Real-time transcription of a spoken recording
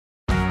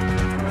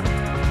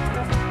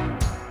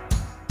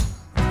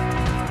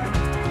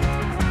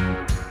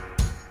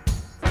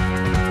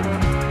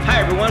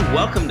everyone.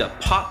 Welcome to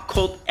Pop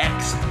Cult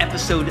X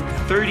episode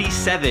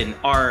 37,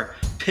 our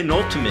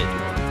penultimate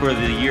for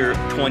the year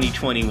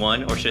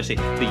 2021, or should I say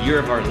the year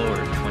of our Lord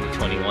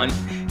 2021.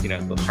 You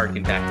know, we'll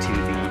harken back to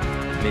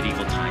the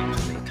medieval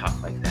times when they talk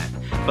like that.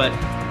 But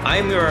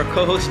I'm your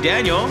co-host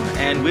Daniel,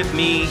 and with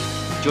me,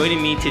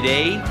 joining me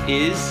today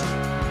is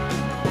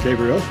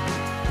Gabriel.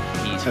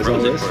 He's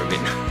frozen for a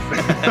bit.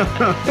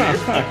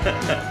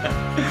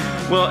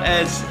 Well,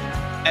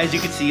 as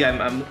you can see,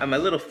 I'm a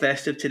little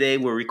festive today.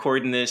 We're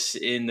recording this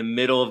in the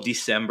middle of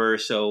December,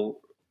 so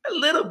a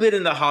little bit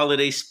in the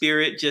holiday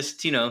spirit,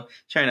 just, you know,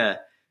 trying to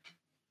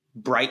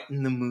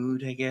brighten the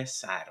mood, I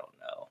guess. I don't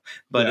know.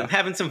 But I'm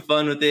having some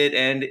fun with it,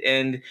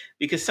 and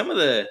because some of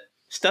the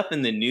stuff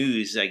in the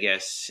news, I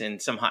guess, and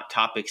some hot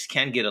topics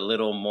can get a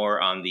little more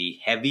on the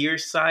heavier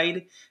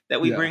side that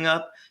we bring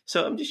up.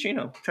 So I'm just, you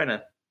know, trying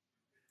to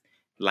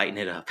lighten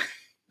it up.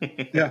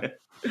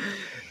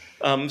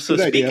 So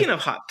Good speaking idea.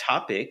 of hot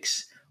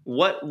topics,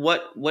 what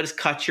has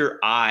caught your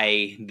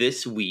eye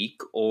this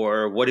week,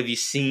 or what have you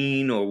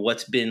seen, or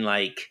what's been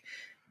like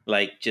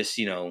just,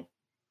 you know,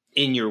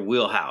 in your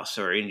wheelhouse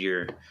or in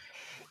your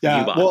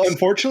Yeah. Well, box?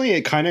 unfortunately,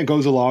 it kind of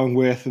goes along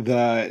with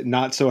the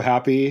not so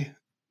happy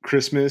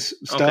Christmas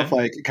stuff,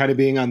 like kind of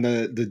being on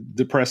the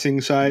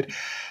depressing side.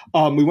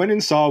 We went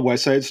and saw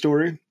West Side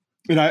Story.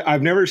 And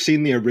I've never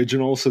seen the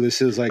original, so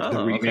this is like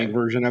the remake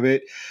version of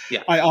it.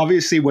 Yeah. I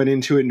obviously went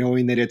into it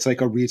knowing that it's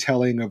like a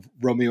retelling of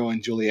Romeo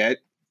and Juliet.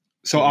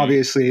 So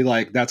obviously,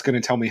 like, that's going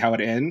to tell me how it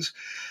ends.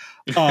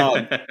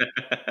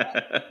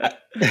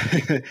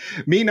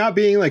 Me not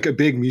being like a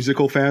big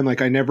musical fan,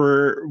 like I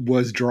never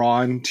was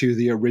drawn to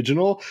the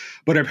original,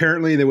 but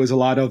apparently there was a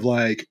lot of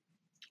like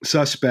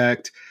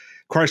suspect,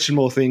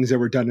 questionable things that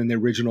were done in the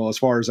original, as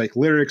far as like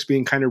lyrics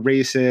being kind of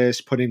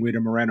racist, putting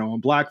Rita Moreno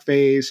on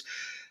blackface,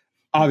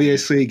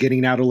 obviously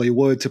getting Natalie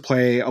Wood to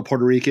play a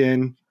Puerto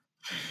Rican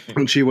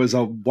when she was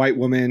a white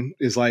woman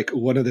is like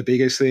one of the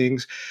biggest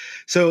things.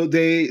 So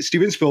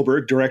Steven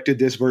Spielberg directed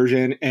this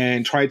version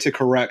and tried to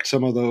correct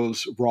some of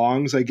those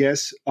wrongs, I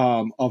guess,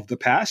 of the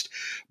past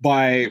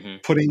by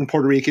putting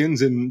Puerto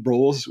Ricans in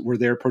roles where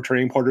they're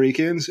portraying Puerto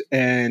Ricans,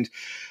 and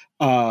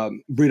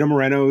Rita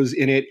Moreno's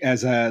in it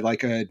as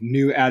a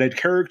new added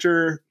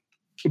character.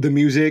 The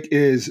music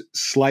is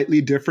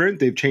slightly different.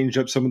 They've changed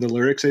up some of the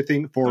lyrics, I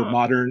think, for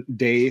modern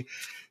day,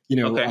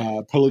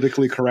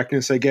 politically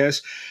correctness, I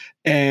guess.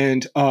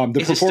 And the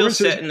is it still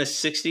set in the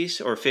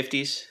 60s or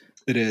 50s?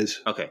 It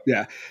is. Okay.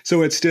 Yeah.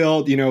 So it's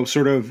still, you know,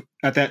 sort of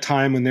at that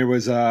time when there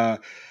was a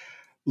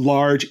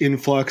large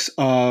influx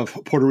of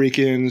Puerto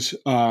Ricans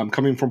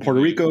coming from Puerto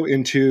Rico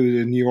into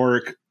the New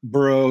York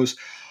boroughs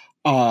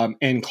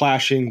and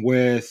clashing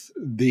with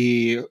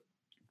the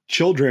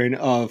children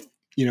of,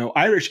 you know,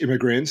 Irish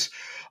immigrants,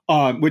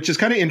 which is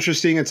kind of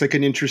interesting. It's like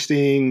an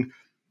interesting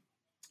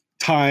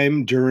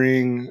time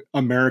during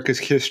America's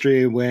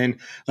history when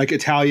like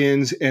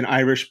Italians and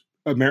Irish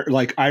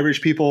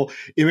people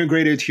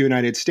immigrated to the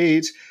United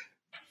States,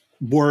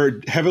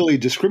 were heavily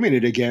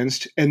discriminated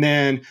against, and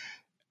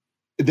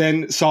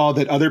then saw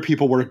that other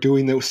people were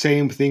doing the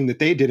same thing that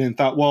they did and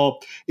thought, well,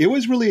 it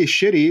was really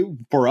shitty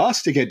for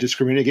us to get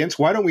discriminated against.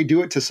 Why don't we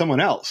do it to someone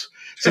else?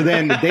 So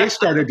then they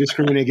started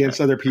discriminating against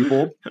other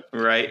people.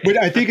 Right. But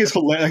I think it's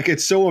hilarious. Like,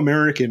 it's so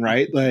American,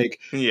 right? Like,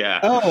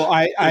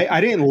 I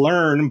didn't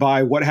learn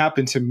by what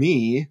happened to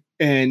me,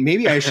 and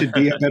maybe I should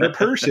be a better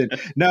person.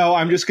 No,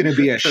 I'm just going to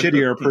be a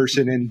shittier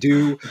person and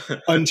do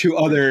unto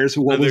others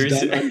what was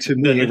done unto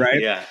me, right?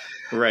 Yeah,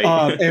 right.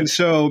 And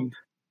so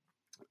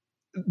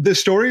the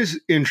story is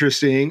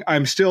interesting.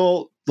 I'm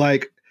still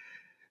like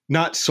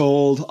not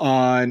sold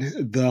on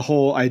the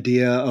whole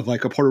idea of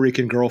like a Puerto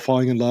Rican girl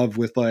falling in love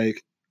with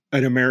like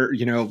an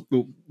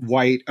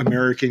white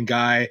American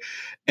guy.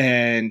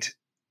 And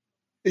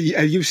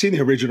you've seen the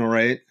original,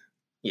 right?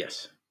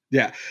 Yes.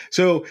 Yeah.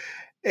 So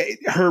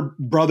her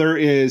brother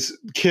is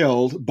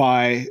killed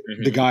by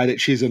the guy that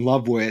she's in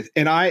love with.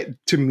 And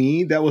to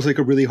me, that was like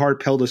a really hard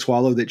pill to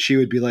swallow, that she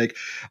would be like,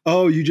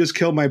 oh, you just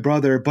killed my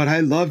brother, but I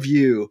love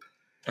you.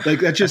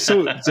 Like, that's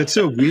so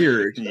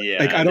weird. Yeah,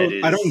 like I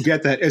don't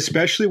get that,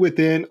 especially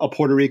within a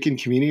Puerto Rican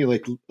community,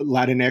 like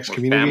Latinx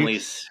community.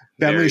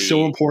 Family's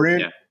so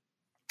important. Yeah.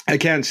 I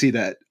can't see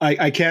that.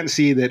 I can't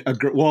see that a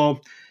girl.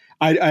 Well,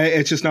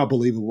 it's just not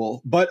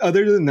believable. But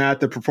other than that,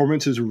 the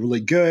performances were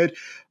really good.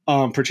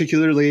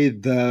 Particularly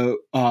the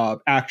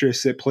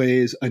actress that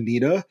plays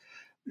Anita.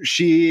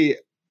 And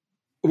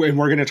we're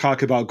going to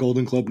talk about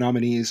Golden Globe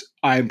nominees.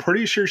 I'm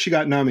pretty sure she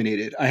got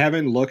nominated. I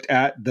haven't looked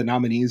at the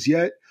nominees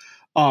yet.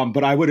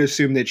 But I would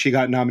assume that she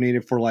got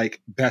nominated for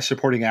like Best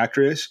Supporting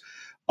Actress.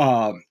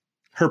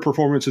 Her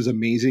performance was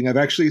amazing. I've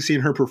actually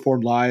seen her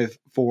perform live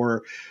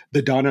for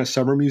the Donna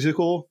Summer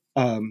musical.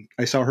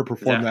 I saw her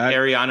perform that.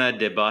 Ariana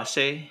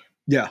DeBose?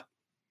 Yeah.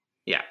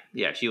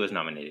 Yeah, she was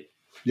nominated.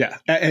 Yeah,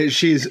 and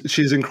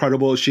she's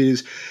incredible.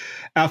 She's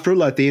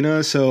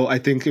Afro-Latina, so I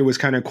think it was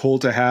kind of cool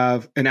to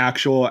have an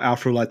actual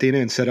Afro-Latina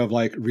instead of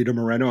like Rita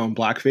Moreno on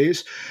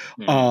blackface.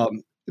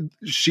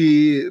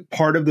 She,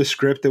 part of the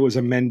script that was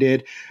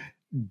amended,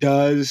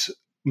 does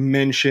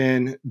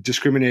mention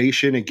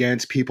discrimination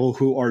against people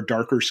who are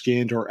darker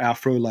skinned or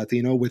Afro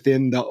Latino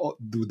within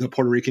the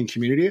Puerto Rican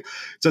community.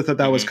 So I thought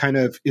that was kind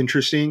of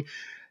interesting.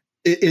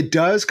 It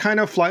does kind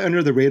of fly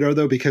under the radar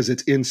though, because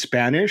it's in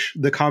Spanish,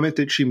 the comment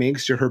that she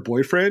makes to her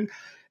boyfriend,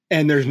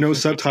 and there's no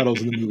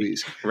subtitles in the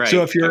movies. Right.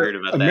 So if you're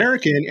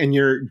American and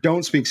you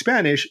don't speak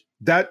Spanish,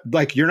 that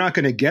like you're not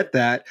going to get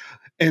that.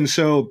 And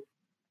so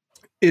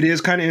it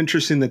is kind of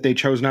interesting that they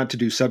chose not to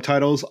do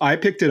subtitles. I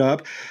picked it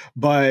up,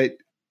 but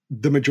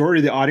the majority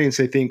of the audience,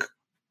 I think,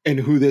 and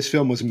who this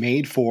film was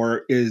made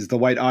for is the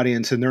white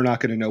audience, and they're not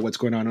going to know what's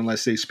going on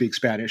unless they speak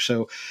Spanish.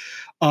 So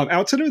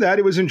outside of that,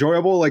 it was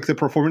enjoyable. Like the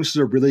performances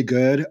are really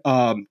good.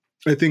 I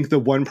think the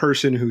one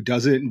person who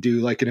doesn't do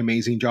like an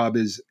amazing job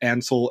is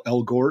Ansel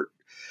Elgort,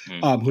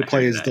 who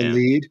plays the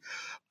lead.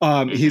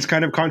 He's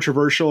kind of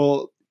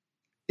controversial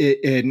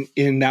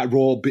in that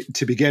role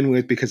to begin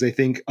with, because I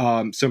think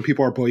some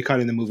people are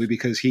boycotting the movie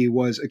because he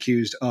was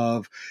accused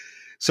of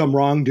some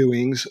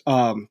wrongdoings.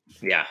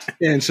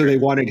 And so they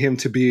wanted him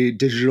to be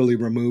digitally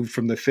removed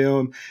from the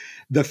film.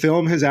 The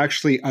film has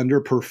actually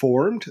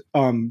underperformed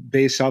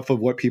based off of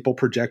what people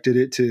projected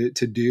it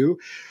to do.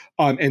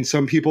 And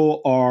some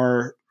people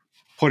are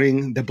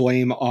putting the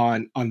blame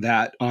on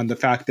the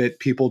fact that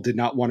people did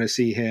not want to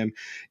see him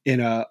in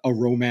a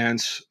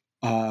romance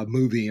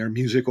movie or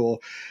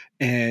musical.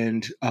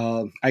 And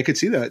I could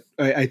see that.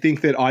 I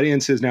think that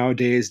audiences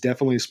nowadays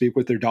definitely speak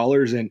with their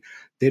dollars, and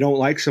they don't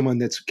like someone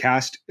that's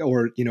cast,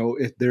 or, you know,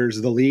 if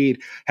there's the lead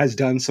has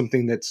done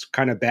something that's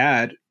kind of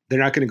bad, they're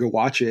not going to go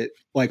watch it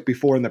like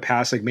before in the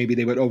past. Like maybe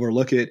they would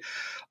overlook it.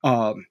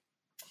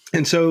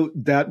 And so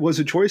that was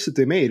a choice that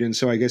they made. And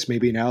so I guess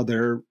maybe now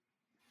they're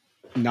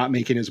not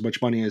making as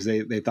much money as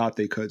they thought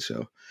they could.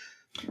 So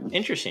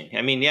interesting.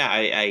 I mean, yeah,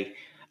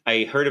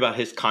 I heard about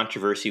his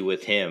controversy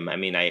with him. I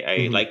mean,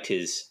 I liked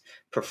his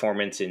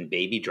performance in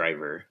Baby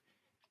Driver,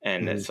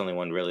 and that's the only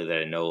one really that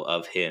I know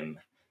of him.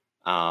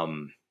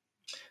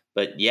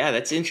 But yeah,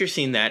 that's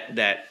interesting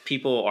that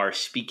people are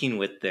speaking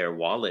with their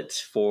wallets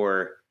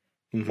for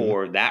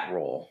that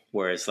role.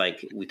 Whereas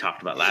like we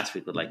talked about last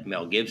week with like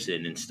Mel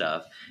Gibson and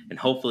stuff, and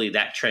hopefully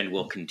that trend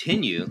will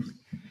continue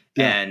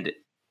and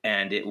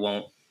it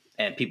won't,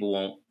 and people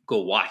won't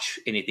go watch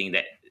anything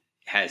that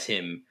has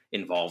him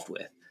involved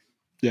with.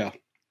 Yeah.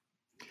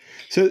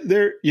 So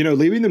they're, you know,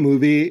 leaving the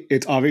movie,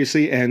 it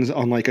obviously ends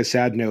on like a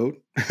sad note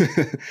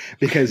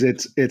because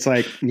it's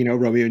like, you know,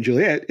 Romeo and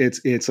Juliet.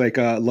 It's like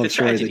a love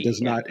story that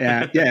does not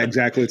end. Yeah,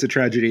 exactly. It's a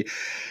tragedy.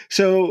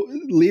 So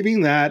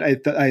leaving that,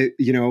 I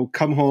you know,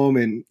 come home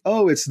and,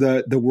 oh, it's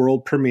the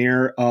world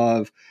premiere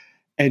of,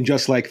 and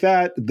just like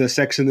that, the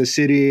Sex and the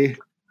City,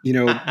 you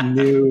know,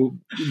 new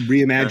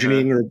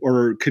reimagining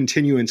or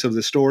continuance of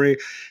the story.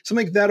 So I'm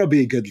like, that'll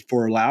be good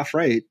for a laugh,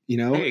 right? You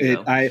know,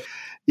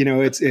 you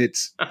know,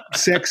 it's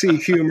sexy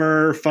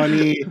humor,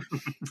 funny,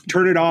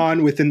 turn it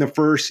on within the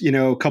first, you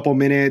know, couple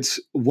minutes.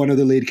 One of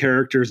the lead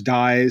characters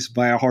dies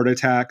by a heart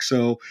attack.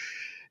 So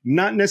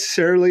not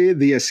necessarily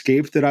the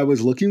escape that I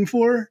was looking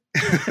for.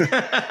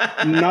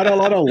 Not a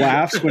lot of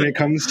laughs when it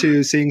comes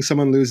to seeing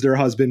someone lose their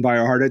husband by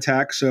a heart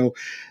attack. So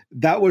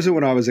that wasn't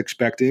what I was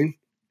expecting.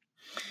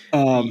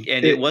 And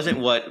it wasn't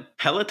what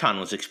Peloton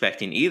was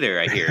expecting either,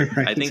 I hear.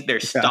 Right. I think their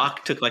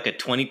stock took like a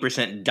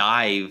 20%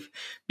 dive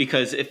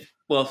because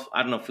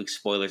I don't know if it's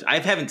spoilers. I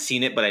haven't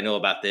seen it, but I know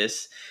about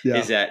this. Yeah.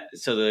 Is that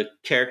so? The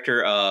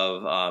character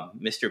of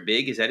Mr.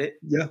 Big, is that it?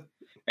 Yeah.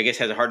 I guess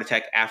has a heart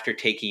attack after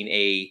taking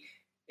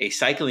a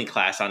cycling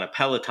class on a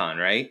Peloton,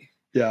 right?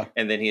 Yeah.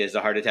 And then he has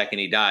a heart attack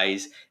and he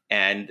dies.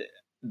 And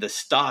the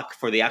stock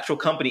for the actual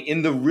company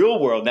in the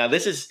real world. Now,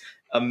 this is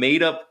a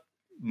made up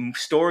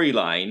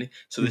storyline,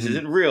 so this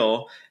isn't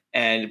real.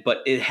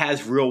 But it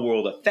has real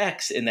world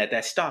effects in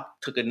that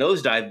stock took a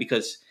nosedive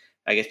because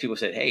I guess people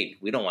said, hey,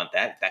 we don't want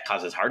that. That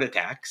causes heart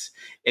attacks.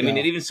 I mean,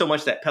 and even so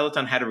much that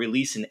Peloton had to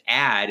release an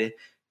ad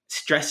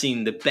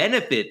stressing the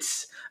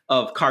benefits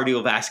of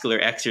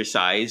cardiovascular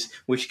exercise,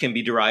 which can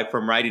be derived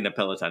from riding a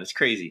Peloton. It's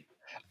crazy.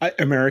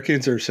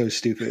 Americans are so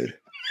stupid.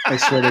 I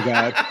swear to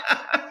God.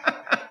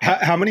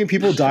 How many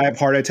people die of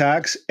heart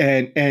attacks?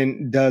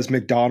 And does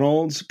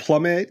McDonald's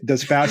plummet?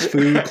 Does fast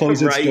food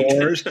close its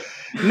doors?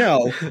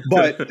 No,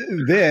 but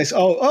this,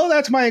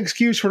 that's my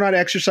excuse for not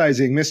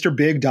exercising. Mr.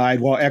 Big died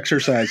while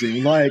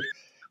exercising. Like,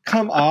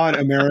 come on,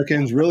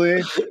 Americans,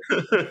 really?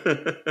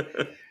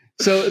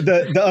 So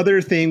the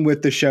other thing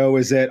with the show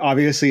is that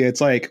obviously it's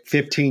like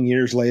 15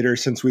 years later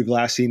since we've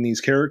last seen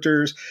these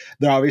characters.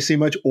 They're obviously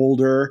much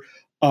older.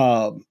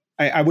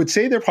 I would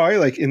say they're probably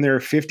like in their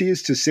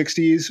 50s to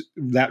 60s,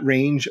 that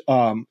range.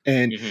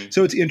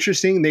 So it's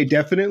interesting. They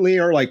definitely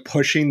are like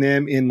pushing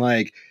them in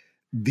like,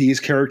 these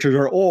characters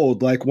are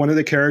old. Like one of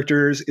the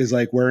characters is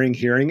like wearing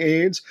hearing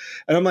aids.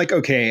 And I'm like,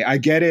 okay, I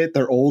get it.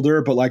 They're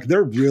older, but like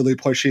they're really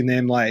pushing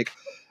them. Like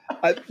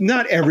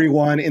not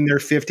everyone in their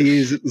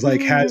 50s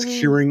like has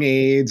hearing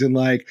aids. And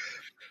like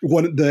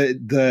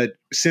the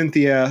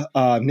Cynthia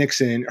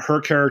Nixon,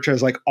 her character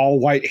has like all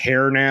white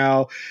hair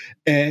now.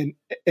 And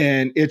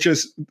it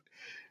just,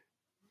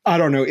 I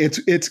don't know.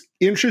 It's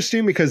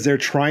interesting because they're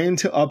trying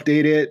to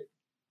update it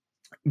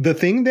the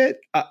thing that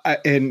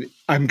and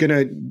I'm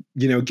gonna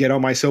get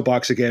on my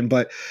soapbox again,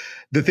 but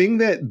the thing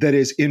that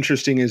is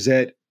interesting is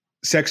that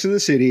Sex and the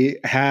City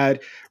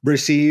had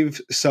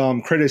received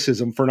some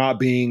criticism for not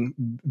being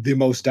the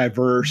most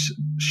diverse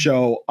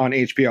show on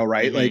HBO,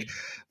 right? Mm-hmm. Like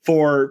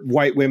for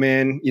white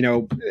women,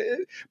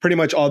 pretty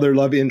much all their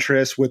love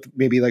interests, with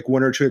maybe like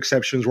one or two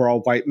exceptions, were all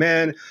white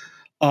men.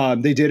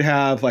 They did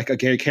have like a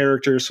gay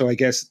character, so I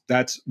guess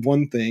that's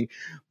one thing.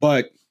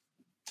 But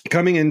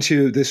coming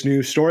into this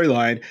new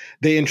storyline,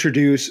 they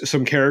introduce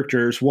some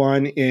characters.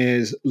 One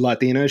is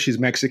Latina. She's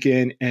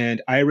Mexican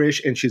and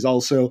Irish, and she's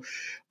also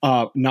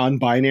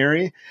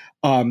non-binary.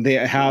 They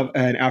have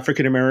an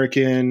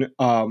African-American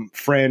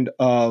friend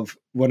of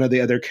one of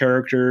the other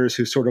characters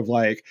who's sort of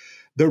like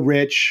the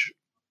rich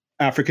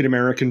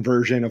African-American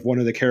version of one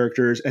of the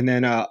characters. And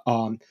then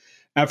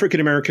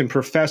African-American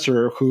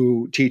professor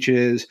who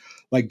teaches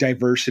like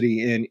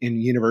diversity in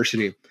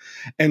university.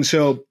 And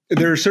so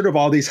there's sort of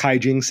all these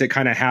hijinks that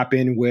kind of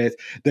happen with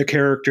the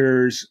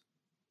characters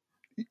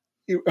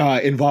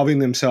involving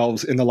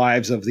themselves in the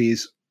lives of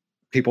these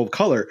people of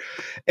color.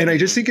 And I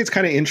just think it's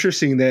kind of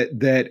interesting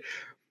that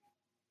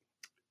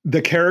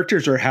the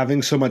characters are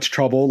having so much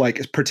trouble,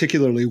 like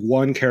particularly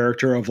one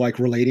character of like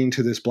relating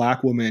to this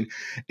black woman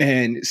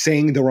and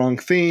saying the wrong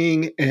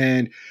thing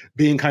and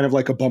being kind of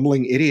like a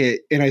bumbling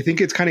idiot. And I think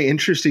it's kind of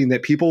interesting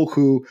that people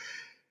who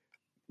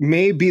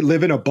maybe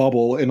live in a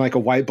bubble, in like a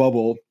white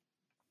bubble,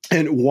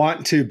 and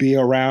want to be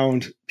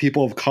around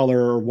people of color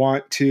or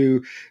want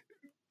to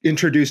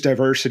introduce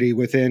diversity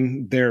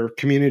within their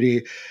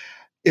community,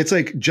 it's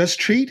like, just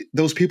treat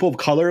those people of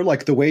color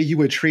like the way you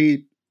would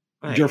treat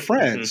your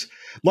friends.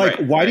 Mm-hmm.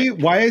 Like,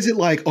 why is it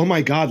like, oh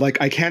my God, like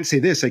I can't say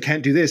this, I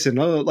can't do this. And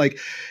like,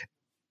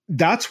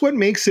 that's what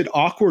makes it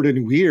awkward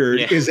and weird,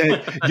 is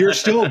that you're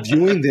still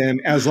viewing them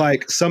as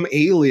like some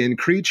alien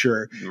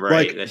creature.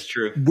 Right. Like, that's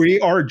true. We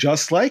are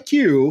just like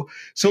you.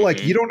 So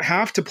like, you don't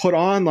have to put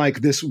on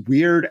like this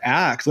weird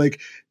act.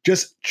 Like,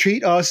 just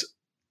treat us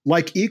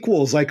like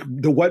equals, like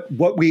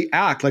what we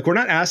act like. We're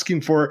not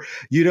asking for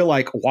you to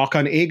like walk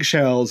on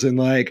eggshells and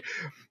like,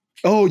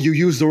 oh, you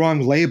used the wrong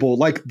label.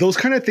 Like, those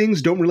kind of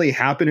things don't really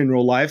happen in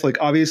real life. Like,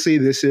 obviously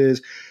this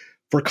is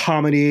for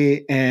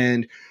comedy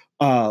and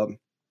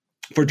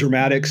for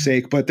dramatic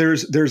sake, but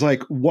there's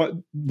like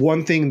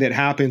one thing that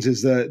happens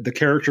is the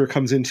character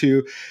comes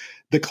into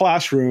the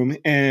classroom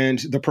and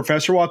the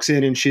professor walks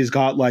in and she's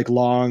got like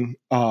long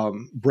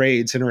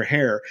braids in her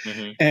hair.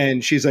 Mm-hmm.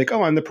 And she's like,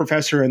 oh, I'm the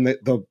professor. And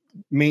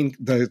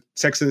the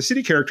Sex and the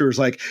City character is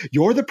like,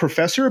 you're the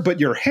professor,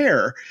 but your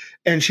hair.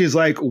 And she's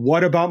like,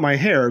 what about my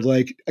hair?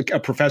 Like, a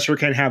professor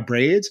can't have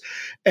braids?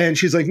 And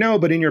she's like, no,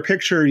 but in your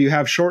picture you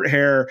have short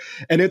hair.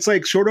 And it's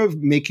like sort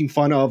of making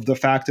fun of the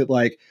fact that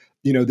like,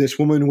 this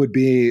woman would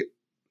be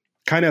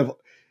kind of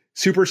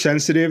super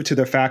sensitive to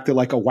the fact that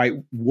like a white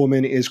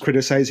woman is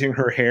criticizing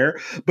her hair.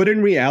 But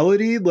in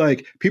reality,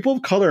 like, people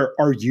of color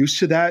are used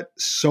to that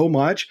so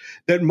much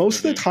that most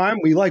of the time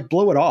we like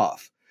blow it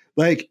off.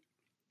 Like,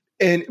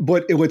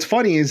 but what's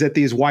funny is that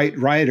these white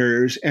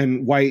writers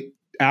and white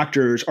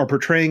actors are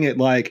portraying it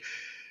like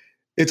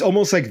it's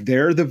almost like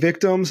they're the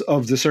victims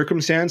of the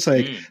circumstance.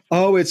 Like,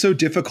 oh, it's so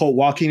difficult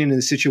walking into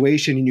the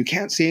situation and you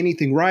can't say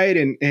anything right.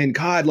 And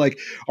God, like,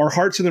 our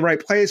heart's in the right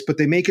place, but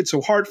they make it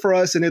so hard for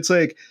us. And it's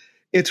like,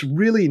 it's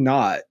really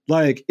not.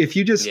 Like, if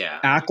you just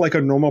act like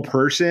a normal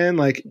person,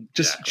 like,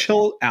 just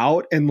chill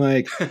out and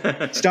like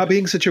stop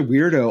being such a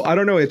weirdo. I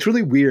don't know. It's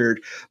really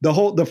weird.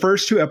 The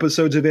first two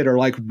episodes of it are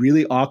like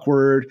really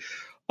awkward.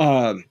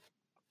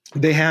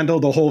 They handle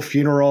the whole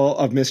funeral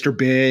of Mr.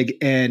 Big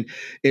and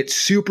it's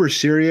super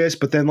serious,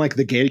 but then like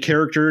the gay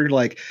character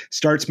like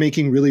starts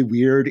making really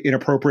weird,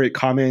 inappropriate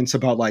comments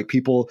about like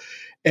people.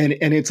 And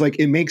it's like,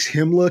 it makes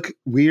him look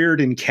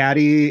weird and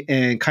catty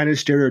and kind of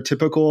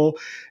stereotypical.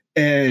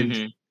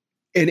 And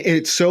and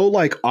it's so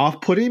like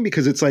off-putting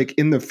because it's like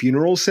in the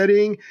funeral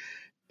setting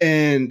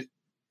and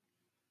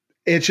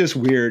it's just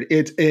weird.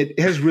 It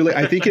has really,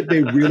 I think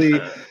they really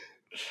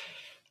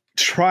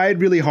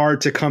tried really hard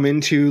to come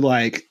into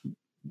like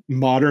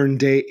modern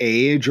day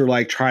age or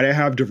like try to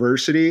have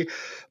diversity,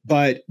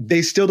 but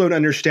they still don't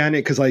understand it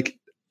because like,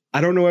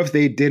 I don't know if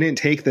they didn't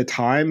take the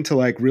time to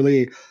like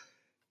really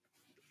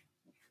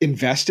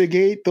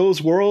investigate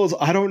those worlds.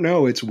 I don't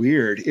know. It's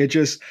weird.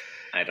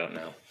 I don't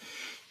know.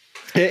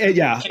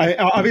 I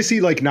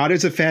obviously, like, not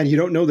as a fan, you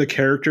don't know the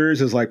characters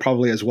as like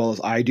probably as well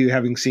as I do,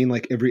 having seen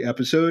like every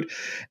episode.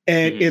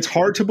 And it's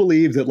hard to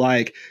believe that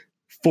like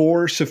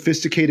 4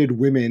 sophisticated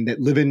women that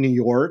live in New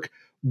York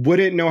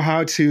wouldn't know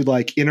how to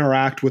like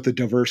interact with a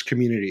diverse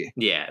community.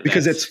 Yeah.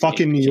 Because it's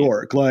fucking New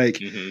York. Like,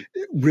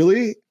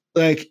 really?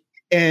 Like,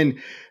 and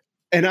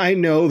I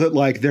know that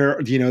like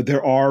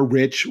there are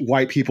rich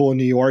white people in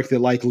New York that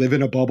like live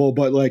in a bubble,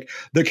 but like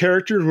the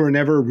characters were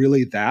never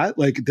really that.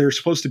 Like, they're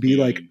supposed to be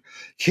like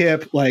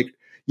hip, like,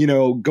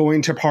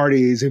 going to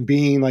parties and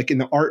being like in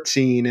the art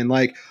scene, and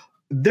like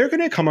they're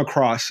going to come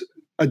across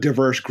a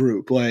diverse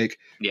group. Like,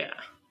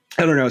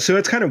 I don't know. So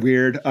it's kind of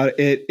weird.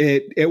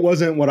 It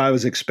wasn't what I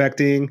was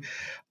expecting.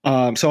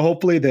 So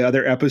hopefully the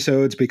other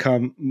episodes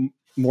become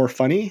more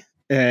funny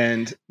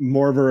and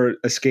more of a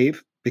escape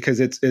because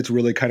it's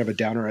really kind of a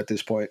downer at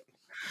this point.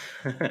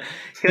 Can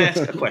I ask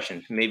a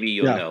question? Maybe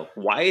you'll Yeah. know.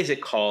 Why is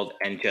it called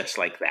And Just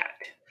Like That?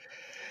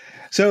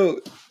 So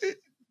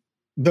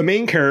the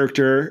main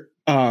character,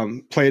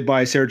 played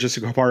by Sarah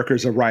Jessica Parker,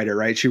 is a writer,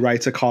 right? She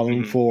writes a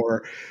column Hmm.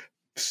 for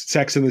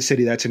Sex in the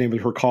City. That's the name of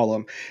her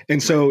column. And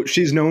Right. so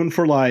she's known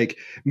for like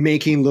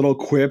making little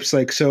quips.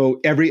 Like, so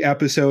every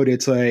episode,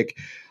 it's like,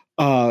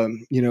 oh,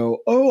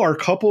 are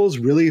couples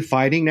really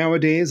fighting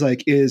nowadays?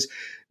 Like, is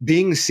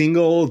being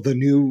single the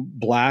new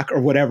black or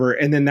whatever?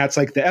 And then that's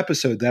like the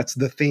episode. That's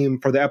the theme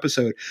for the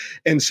episode.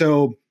 And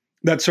so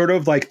that's sort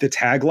of like the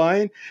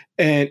tagline.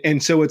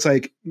 And so it's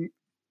like,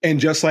 and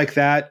just like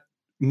that,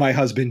 my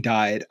husband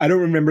died. I don't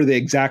remember the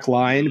exact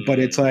line, but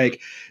it's Mm,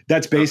 like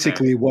that's okay.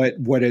 basically what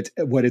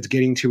it's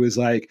getting to is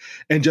like,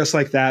 and just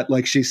like that,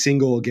 like she's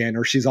single again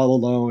or she's all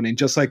alone, and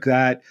just like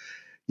that,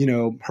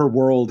 her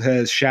world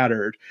has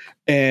shattered.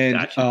 And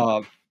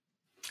Gotcha.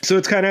 so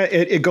it's kind of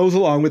it goes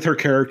along with her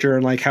character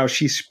and like how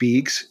she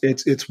speaks.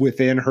 It's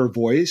within her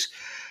voice.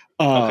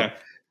 Okay.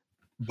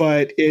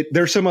 But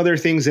there's some other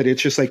things that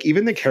it's just like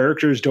even the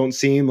characters don't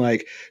seem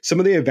like some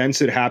of the events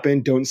that happen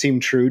don't seem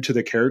true to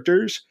the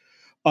characters.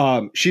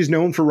 She's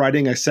known for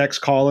writing a sex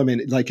column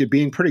and like it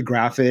being pretty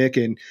graphic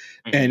and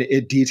Hmm.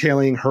 it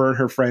detailing her and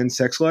her friend's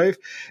sex life.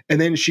 And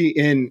then she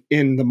in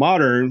the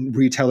modern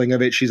retelling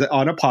of it, she's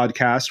on a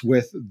podcast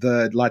with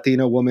the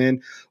Latina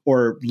woman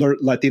or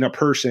Latina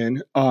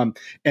person, and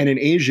an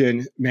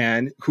Asian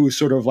man who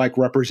sort of like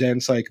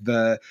represents like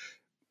the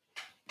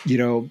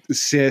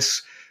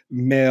cis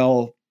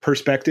male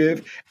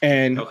perspective,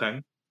 and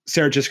Okay.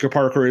 Sarah Jessica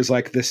Parker is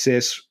like the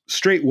cis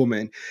straight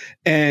woman,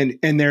 and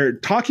they're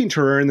talking to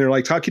her and they're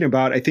like talking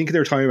about, I think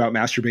they're talking about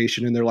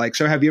masturbation, and they're like,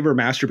 so have you ever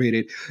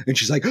masturbated? And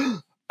she's like, oh,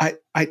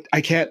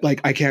 I can't,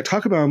 like I can't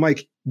talk about it. I'm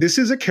like, this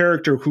is a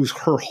character whose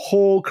her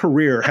whole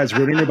career has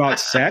written about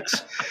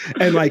sex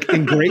and like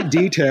in great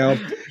detail,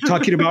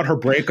 talking about her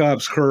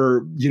breakups,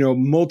 her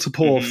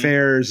multiple Hmm.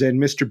 affairs and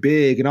Mr.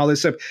 Big and all this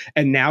stuff,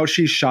 and now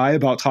she's shy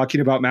about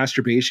talking about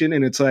masturbation,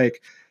 and it's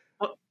like,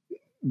 Well,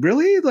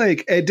 really,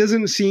 like it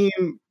doesn't seem,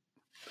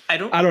 I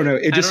don't. I don't know.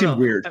 It I just don't seemed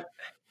know. weird.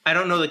 I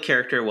don't know the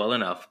character well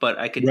enough, but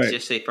I could Right.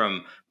 just say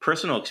from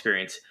personal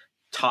experience,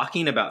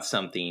 talking about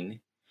something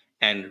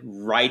and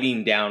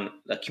writing down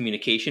a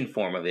communication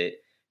form of it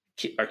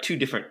are two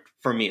different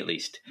for me at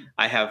least.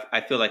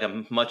 I feel like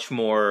I'm much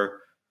more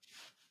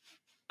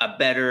a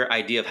better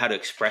idea of how to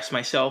express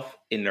myself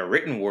in a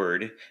written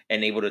word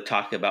and able to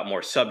talk about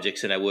more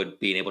subjects than I would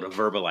being able to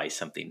verbalize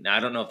something. Now I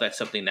don't know if that's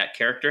something that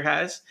character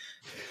has,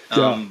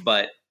 Yeah.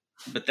 but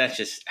that's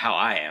just how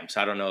I am. So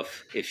I don't know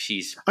if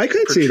she's I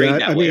could see portrayed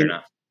that. I that way or mean,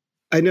 not.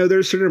 I know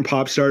there's certain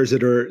pop stars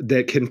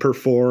that can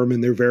perform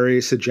and they're very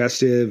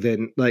suggestive,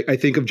 and like I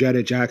think of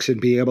Janet Jackson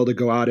being able to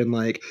go out and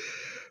like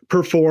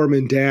perform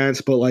and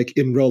dance, but like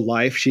in real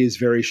life she is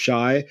very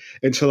shy.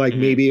 And so like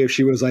Hmm. maybe if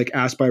she was like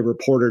asked by a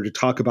reporter to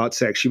talk about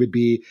sex, she would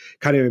be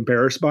kind of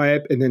embarrassed by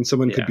it, and then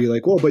someone could Yeah. be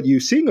like, well, but you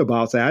sing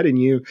about that and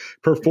you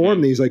perform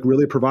Hmm. these like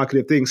really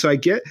provocative things. So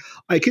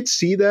I could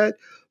see that,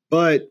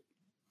 but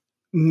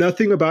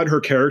nothing about her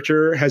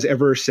character has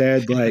ever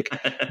said like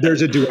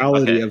there's a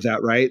duality Okay. of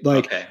that, right?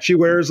 Like Okay. she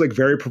wears like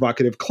very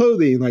provocative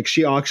clothing, like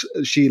she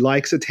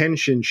likes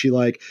attention,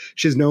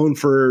 she's known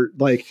for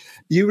like,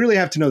 you really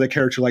have to know the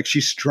character, like she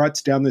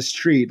struts down the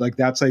street, like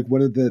that's like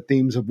one of the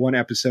themes of one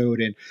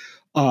episode.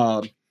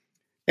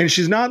 And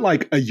she's not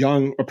like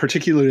a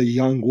particularly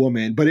young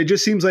woman, but it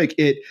just seems like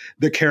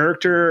the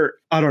character,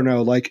 I don't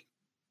know, like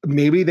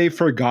maybe they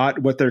forgot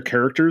what their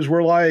characters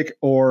were like,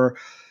 or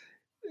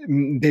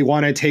they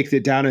want to take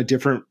it down a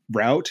different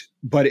route,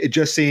 but it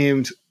just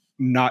seemed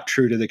not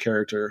true to the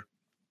character.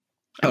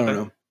 I don't Okay.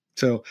 know.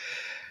 So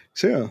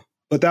yeah.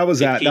 But that was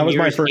that. That 15 was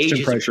my years first ages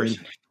a impression.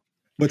 person.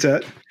 What's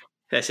that?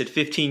 I said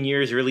 15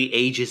 years really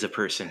ages a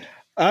person.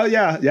 Oh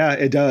yeah, yeah,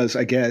 it does,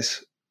 I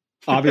guess.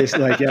 Obviously,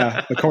 like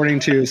yeah,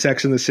 according to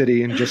Sex in the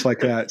City and just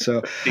like that.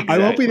 So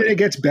I'm hoping that it Exactly.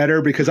 gets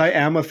better because I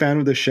am a fan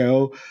of the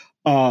show.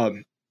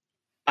 Um,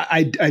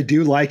 I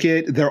do like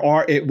it.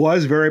 It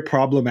was very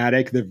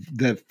problematic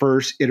the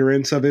first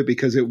iterance of it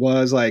because it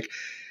was like,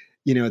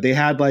 they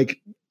had like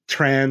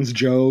trans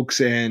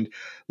jokes, and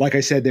like I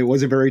said, it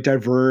wasn't very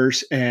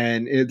diverse,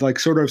 and it like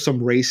sort of some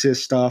racist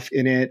stuff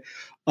in it.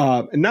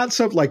 And not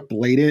stuff like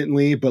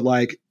blatantly, but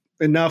like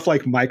enough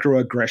like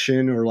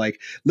microaggression or like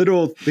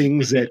little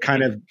things that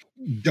kind of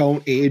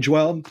don't age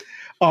well.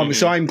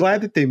 So Hmm. I'm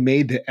glad that they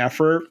made the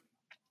effort,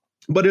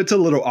 but it's a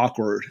little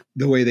awkward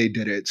the way they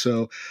did it.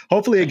 So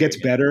hopefully it I hear gets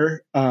you.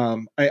 better.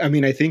 I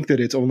mean, I think that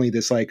it's only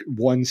this like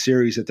one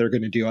series that they're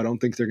going to do. I don't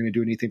think they're going to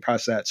do anything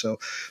past that. So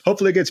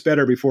hopefully it gets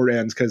better before it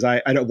ends, because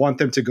I don't want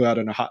them to go out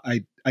on a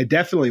high. I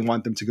definitely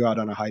want them to go out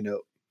on a high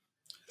note.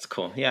 It's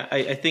cool. Yeah,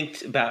 I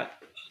think about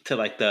to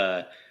like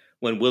the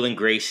when Will and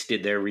Grace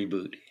did their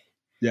reboot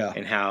Yeah,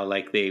 and how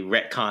like they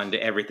retconned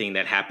everything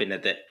that happened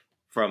at the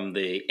from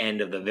the end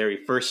of the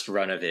very first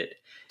run of it.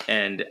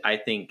 And I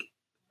think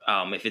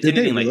if it's did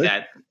they anything like really?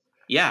 that,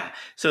 yeah.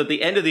 So at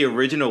the end of the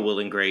original Will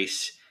and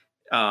Grace,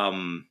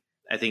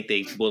 I think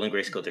Will and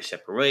Grace go their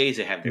separate ways.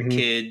 They have their Hmm.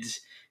 kids,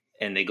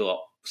 and they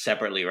go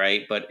separately,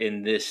 right? But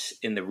in the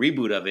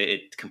reboot of it,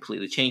 it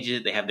completely changes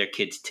it. They have their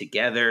kids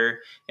together,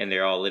 and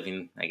they're all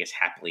living, I guess,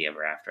 happily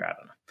ever after. I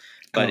don't know,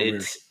 but Oh,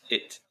 weird.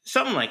 it's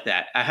something like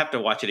that. I have to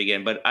watch it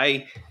again, but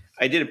I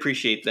did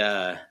appreciate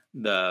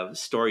the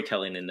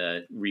storytelling in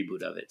the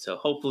reboot of it. So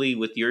hopefully,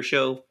 with your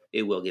show,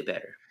 it will get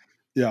better.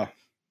 Yeah.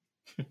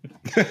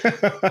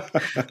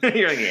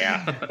 You're like,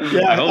 yeah, I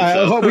Yeah,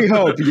 hope so. we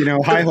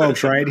hope, high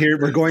hopes, right? Here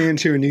we're going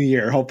into a new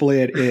year.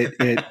 Hopefully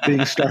it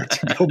things start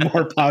to go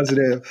more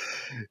positive.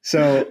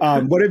 So,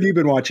 what have you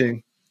been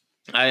watching?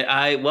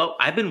 Well,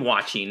 I've been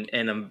watching,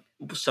 and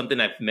something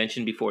I've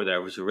mentioned before that I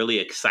was really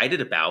excited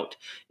about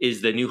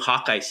is the new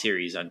Hawkeye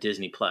series on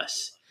Disney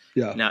Plus.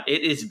 Yeah. Now,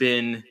 it has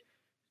been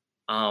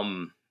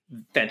um,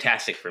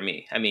 fantastic for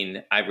me. I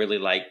mean, I really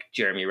like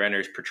Jeremy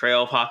Renner's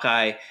portrayal of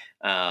Hawkeye.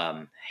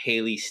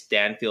 Haley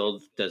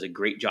Stanfield does a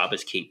great job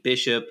as Kate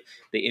Bishop.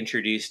 They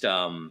introduced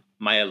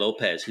Maya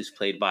Lopez, who's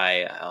played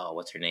by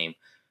what's her name?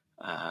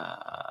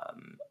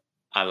 Um,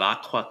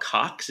 Alaqua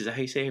Cox. Is that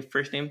how you say her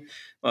first name?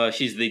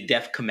 She's the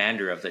deaf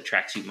commander of the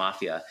Tracksuit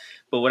Mafia.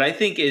 But what I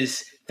think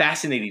is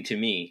fascinating to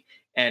me,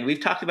 and we've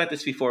talked about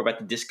this before about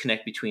the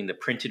disconnect between the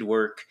printed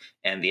work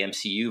and the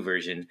MCU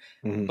version,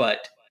 Hmm.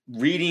 but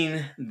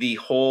reading the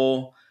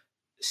whole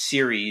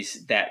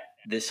series that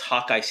this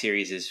Hawkeye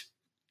series is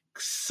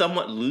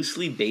somewhat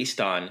loosely based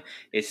on,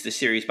 it's the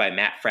series by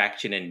Matt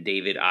Fraction and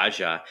David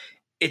Aja.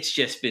 It's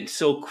just been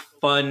so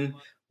fun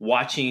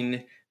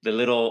watching the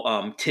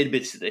little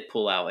tidbits that they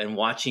pull out and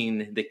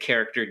watching the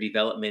character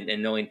development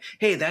and knowing,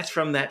 hey, that's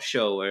from that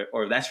show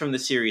or that's from the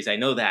series. I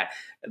know that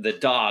the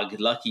dog,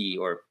 Lucky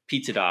or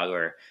Pizza Dog,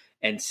 or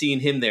and seeing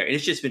him there. And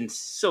it's just been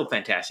so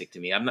fantastic to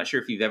me. I'm not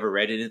sure if you've ever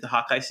read it in the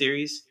Hawkeye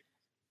series.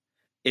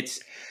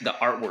 It's the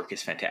artwork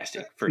is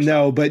fantastic. First off,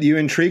 No, but you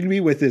intrigued me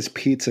with this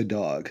pizza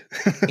dog.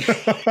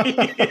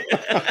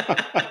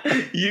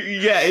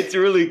 yeah, it's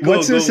really cool.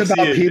 What's this Go see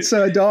about it.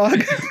 pizza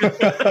dog?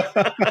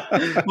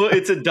 Well,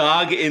 it's a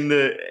dog in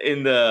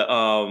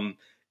the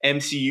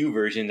MCU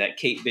version that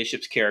Kate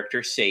Bishop's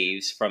character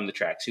saves from the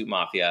Tracksuit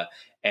Mafia,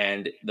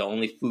 and the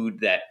only food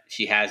that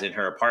she has in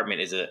her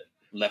apartment is a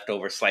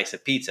leftover slice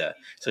of pizza.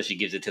 So she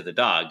gives it to the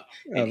dog,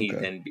 and he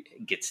Okay. then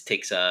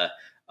takes a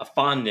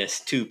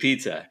fondness to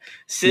pizza, Yeah.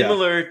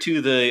 similar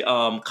to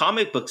the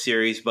comic book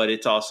series, but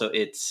it's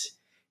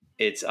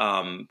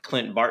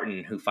Clint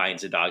Barton who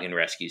finds the dog and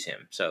rescues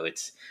him. So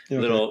it's Okay.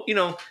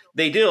 little,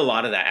 they did a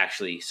lot of that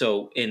actually.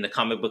 So in the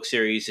comic book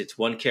series, it's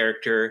one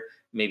character,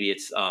 maybe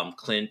it's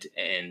Clint,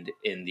 and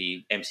in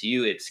the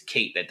MCU, it's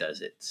Kate that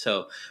does it.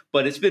 So,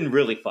 but it's been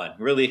really fun,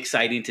 really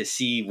exciting to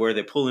see where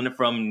they're pulling it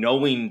from,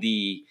 knowing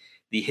the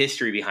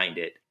history behind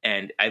it.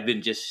 And I've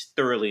been just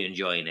thoroughly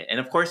enjoying it. And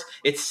of course,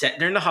 it's set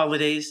during the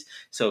holidays.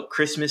 So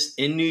Christmas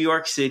in New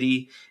York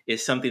City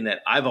is something that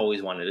I've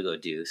always wanted to go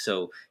do.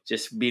 So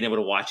just being able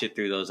to watch it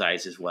through those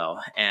eyes as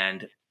well.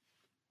 And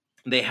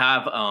they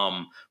have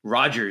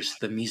Rogers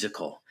the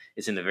musical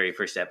is in the very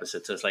first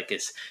episode. So it's like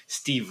this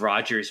Steve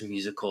Rogers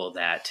musical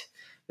that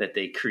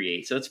they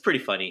create. So it's pretty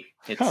funny.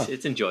 Huh.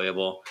 It's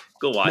enjoyable.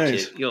 Go watch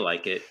Nice. it. You'll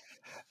like it.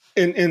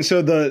 And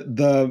so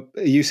the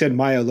you said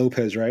Maya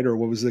Lopez, right? Or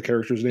what was the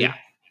character's name? Yeah.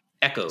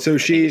 Echo, So I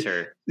think is she,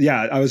 her.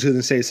 yeah, I was going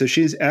to say, so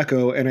she's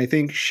Echo, and I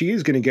think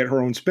she's going to get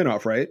her own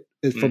spinoff, right?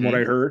 Is from what I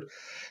Mm-hmm. heard.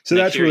 So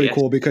Next that's year, really yes.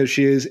 cool because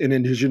she is an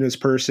indigenous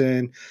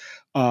person.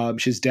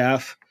 She's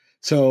deaf.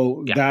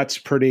 So Yeah. that's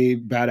pretty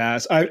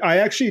badass. I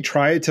actually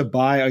tried to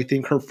buy, I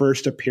think, her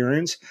first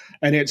appearance,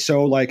 and it's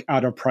so like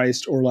out of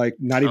priced or like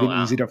not Oh, even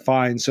wow. easy to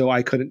find. So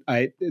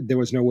there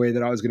was no way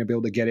that I was going to be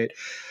able to get it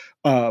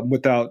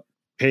without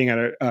paying at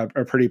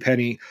a pretty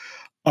penny.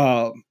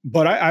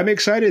 But I'm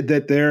excited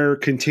that they're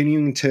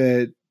continuing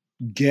to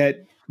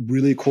get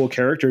really cool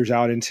characters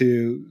out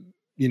into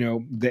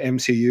the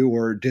MCU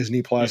or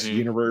Disney Plus Mm-hmm.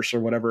 universe or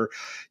whatever,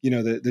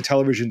 the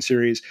television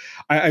series.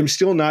 I'm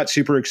still not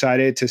super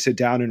excited to sit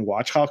down and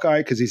watch Hawkeye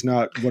because he's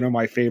not one of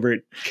my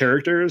favorite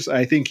characters.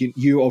 I think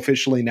you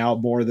officially now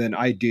more than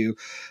I do,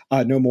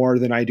 know more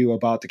than I do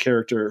about the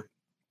character.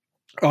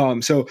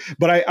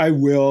 But I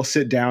will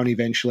sit down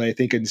eventually, I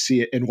think, and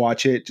see it and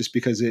watch it just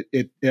because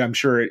I'm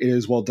sure it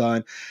is well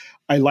done.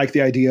 I like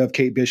the idea of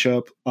Kate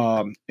Bishop.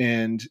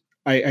 And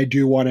I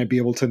do want to be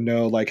able to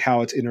know like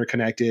how it's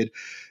interconnected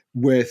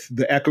with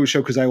the Echo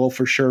show, because I will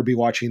for sure be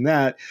watching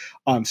that.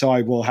 So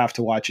I will have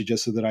to watch it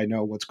just so that I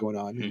know what's going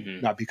on and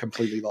Mm-hmm. not be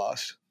completely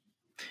lost.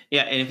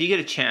 Yeah, and if you get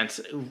a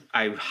chance,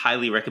 I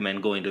highly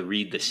recommend going to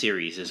read the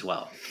series as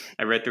well.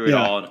 I read through it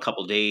Yeah. all in a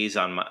couple days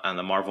on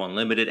the Marvel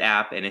Unlimited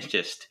app, and it's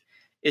just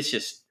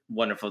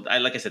wonderful.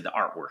 Like I said, the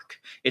artwork.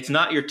 It's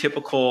not your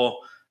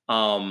typical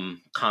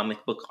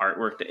comic book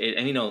artwork,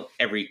 and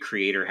every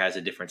creator has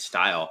a different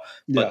style,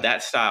 but Yeah.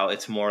 that style,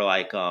 it's more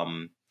like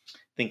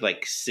think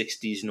like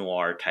 60s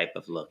noir type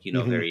of look,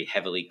 Mhm. very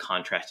heavily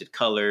contrasted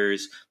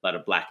colors, a lot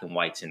of black and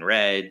whites and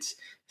reds,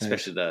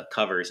 especially the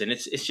covers, and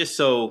it's just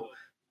so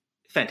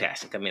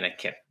fantastic. I mean, I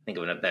can't think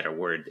of a better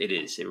word.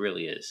 It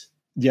really is.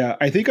 Yeah,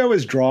 I think I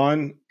was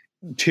drawn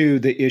to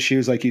the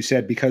issues, like you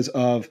said, because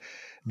of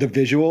the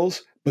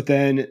visuals, but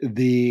then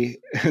the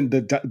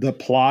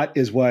plot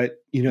is what,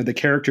 the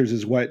characters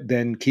is what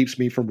then keeps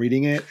me from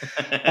reading it,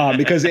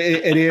 because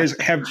it is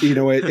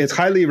it's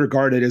highly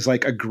regarded as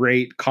like a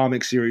great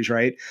comic series,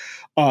 right?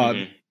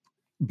 Mhm.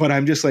 But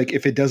I'm just like,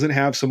 if it doesn't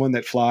have someone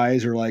that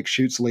flies or like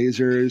shoots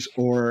lasers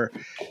or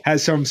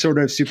has some sort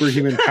of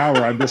superhuman power,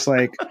 I'm just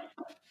like,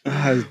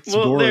 it's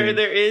Well, there boring.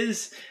 there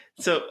is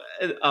so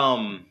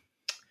um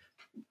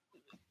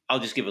I'll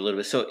just give a little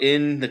bit. So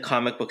in the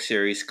comic book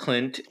series,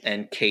 Clint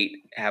and Kate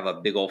have a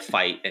big old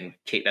fight, and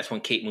that's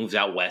when Kate moves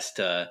out west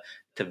to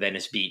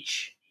Venice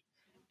Beach,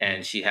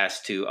 and she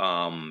has to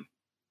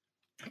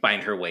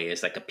find her way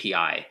as like a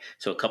PI.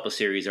 So a couple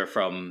series are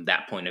from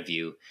that point of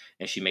view,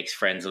 and she makes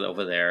friends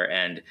over there,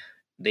 and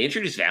they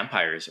introduce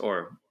vampires,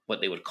 or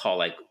what they would call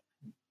like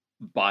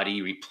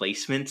body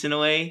replacements in a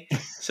way.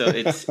 So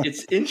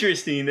it's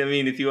interesting. I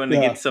mean, if you want to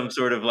Yeah. get some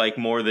sort of like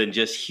more than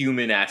just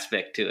human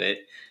aspect to it,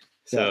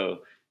 Yeah. so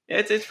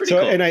it's pretty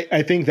So, and cool.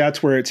 I think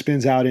that's where it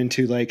spins out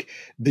into like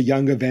the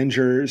Young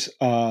Avengers,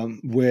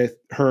 with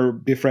her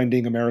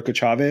befriending America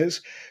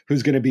Chavez,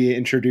 who's going to be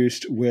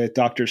introduced with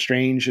Doctor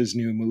Strange's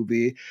new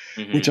movie,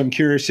 which Hmm. I'm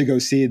curious to go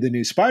see the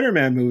new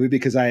Spider-Man movie,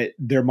 because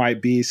there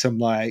might be some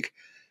like,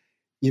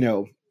 you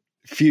know,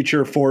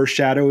 future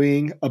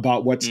foreshadowing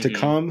about what's to Hmm.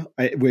 come,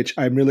 which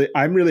I'm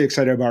really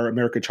excited about.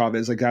 America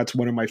Chavez, like that's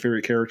one of my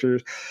favorite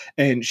characters,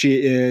 and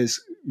she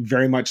is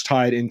very much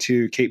tied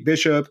into Kate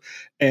Bishop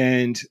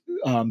and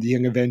the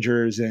Young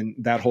Avengers and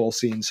that whole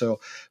scene. So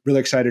really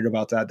excited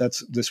about that.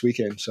 That's this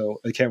weekend, so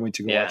I can't wait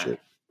to go watch Yeah, it.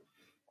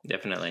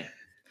 definitely.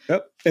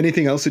 Yep.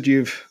 Anything else that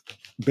you've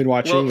been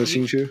watching, Well,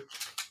 listening to?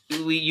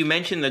 you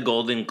mentioned the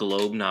Golden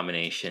Globe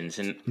nominations,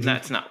 and Mhm.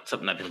 that's not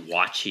something I've been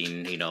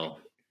watching,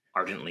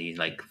 ardently,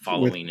 like With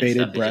following and stuff.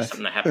 bated It's just breath.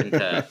 something I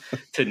happened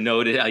to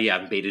notice. Yeah,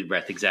 bated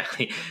breath,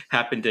 exactly.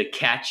 Happened to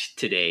catch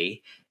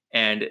today,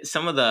 and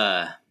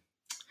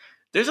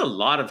there's a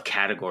lot of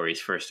categories.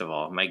 First of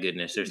all, my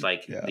goodness, there's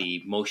like Yeah.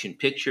 the motion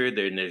picture.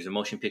 Then there's the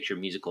motion picture,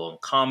 musical,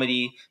 and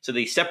comedy. So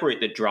they separate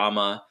the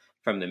drama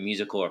from the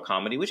musical or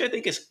comedy, which I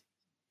think is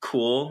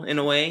cool in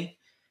a way,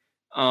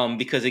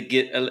 because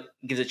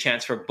gives a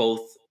chance for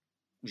both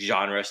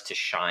genres to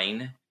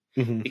shine,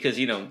 Hmm. because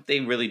they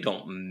really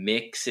don't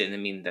mix. And I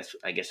mean, that's,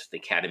 I guess, the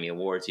Academy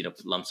Awards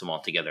lumps them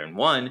all together in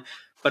one.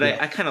 But I,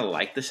 Yeah. I kind of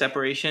like the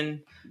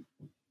separation.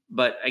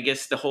 But I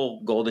guess the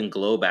whole Golden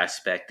Globe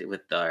aspect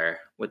with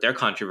their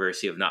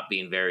controversy of not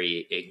being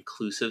very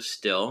inclusive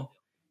still,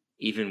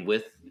 even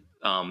with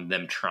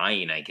them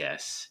trying, I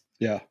guess.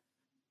 Yeah.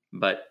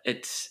 But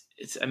it's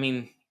I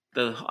mean,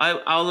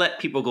 I'll let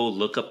people go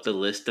look up the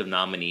list of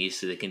nominees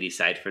so they can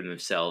decide for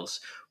themselves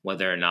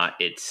whether or not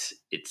it's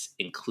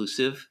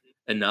inclusive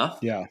enough,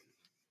 Yeah.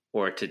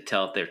 or to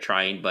tell if they're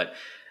trying. But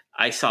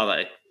I saw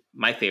like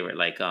my favorite,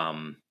 like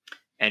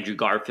Andrew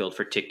Garfield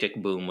for Tick Tick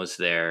Boom was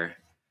there,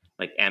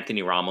 like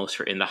Anthony Ramos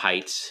for In the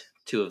Heights,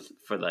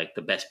 for like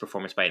the best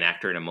performance by an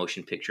actor in a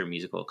motion picture,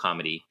 musical,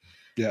 comedy,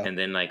 Yeah. and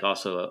then like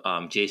also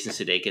Jason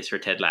Sudeikis for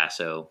Ted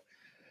Lasso,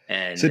 So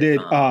and did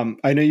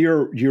I know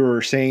you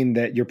were saying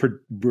that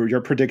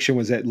your prediction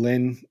was that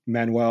Lin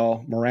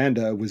Manuel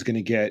Miranda was going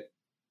to get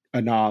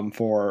a nom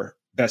for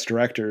best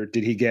director.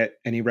 Did he get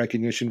any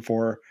recognition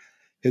for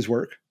his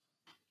work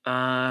good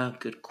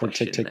for Tick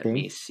question. Tick Let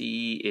me Boom?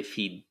 see if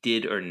he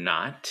did or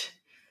not.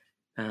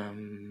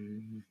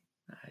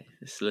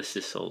 This list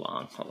is so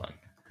long. Hold on.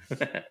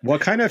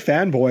 What kind of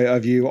fanboy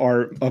of you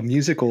are of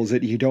musicals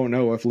that you don't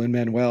know if Lin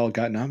Manuel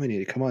got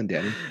nominated? Come on,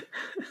 Danny.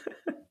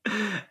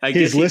 I He's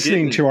guess he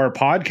listening didn't. to our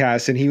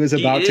podcast and he was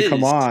He about to come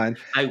is. on,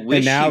 I and wish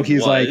he now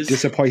he's like was.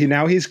 disappointed.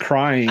 Now he's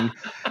crying,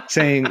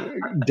 saying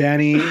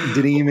Danny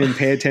didn't even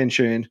pay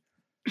attention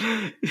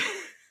to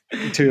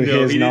No,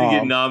 his he didn't get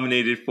nom.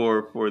 nominated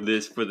for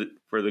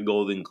the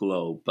Golden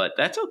Globe, but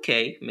that's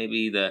okay.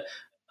 Maybe the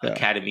Yeah.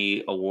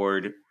 Academy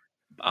Award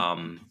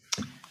um,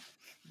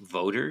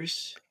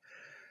 voters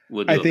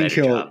will I do a think better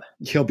he'll job.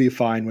 he'll be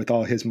fine with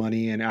all his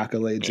money and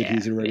accolades that Yeah,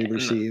 he's already yeah. No.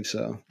 received.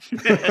 So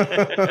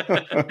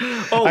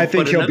I Oh, think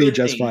but he'll be another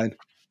just thing fine.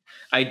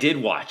 I did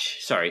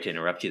watch, sorry to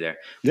interrupt you there,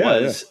 Yeah,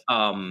 yeah. was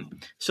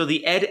so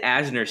the Ed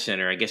Asner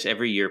Center, I guess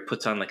every year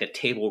puts on like a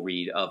table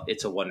read of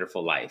It's a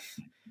Wonderful Life.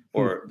 Hmm.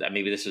 Or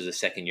maybe this was the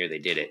second year they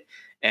did it.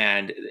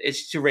 And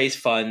it's to raise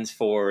funds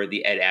for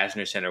the Ed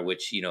Asner Center,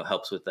 which,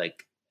 helps with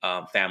like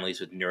families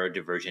with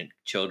neurodivergent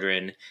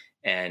children,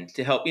 and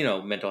to help,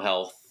 mental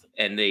health.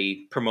 And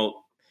they promote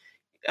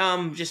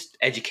just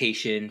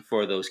education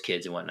for those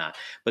kids and whatnot.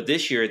 But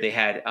this year they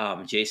had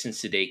Jason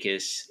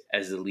Sudeikis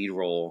as the lead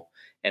role,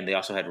 and they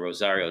also had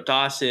Rosario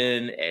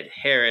Dawson, Ed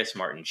Harris,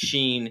 Martin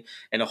Sheen,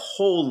 and a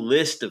whole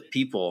list of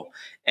people.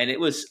 And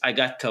I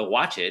got to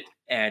watch it,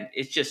 and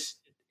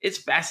it's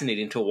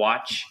fascinating to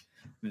watch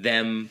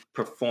them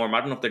perform. I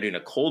don't know if they're doing a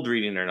cold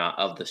reading or not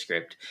of the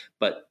script,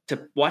 but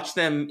to watch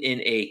them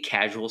in a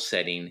casual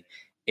setting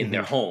in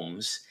their Hmm.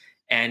 homes,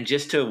 and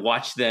just to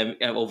watch them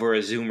over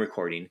a Zoom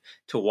recording,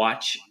 to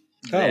watch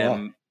Oh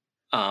wow.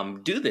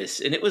 them do this,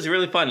 and it was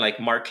really fun. Like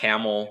Mark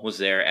Hamill was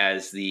there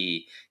as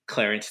the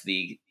Clarence,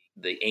 the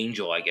the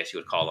angel, I guess you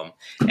would call him,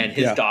 and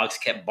his Yeah. dogs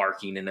kept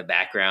barking in the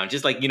background,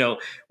 just like,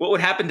 what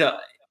would happen to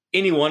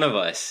any one of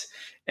us.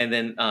 And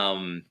then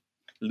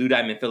Lou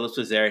Diamond Phillips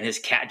was there, and his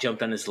cat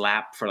jumped on his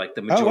lap for like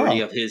the Oh, majority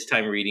wow. of his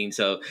time reading.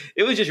 So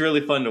it was just really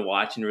fun to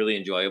watch and really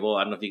enjoyable.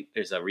 I don't know if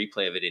there's a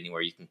replay of it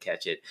anywhere you can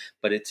catch it,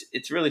 but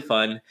it's really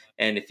fun.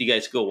 And if you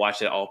guys go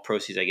watch it, all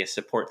proceeds, I guess,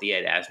 support the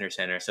Ed Asner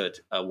Center. So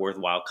it's a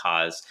worthwhile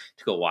cause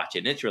to go watch it.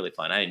 And it's really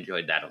fun. I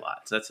enjoyed that a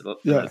lot. So that's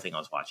another thing I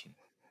was watching.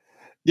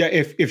 Yeah,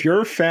 if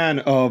you're a fan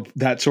of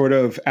that sort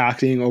of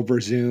acting over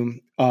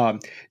Zoom,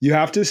 you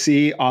have to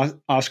see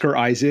Oscar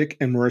Isaac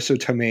and Marissa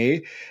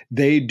Tomei.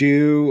 They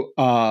do,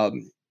 I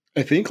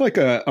think, like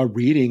a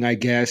reading, I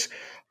guess,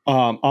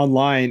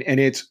 online, and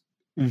it's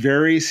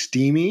very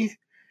steamy.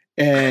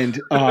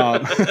 And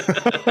okay,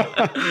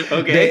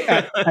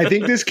 I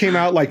think this came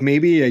out like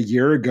maybe a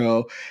year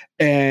ago,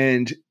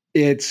 and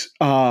it's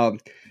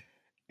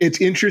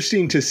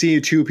interesting to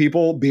see two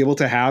people be able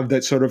to have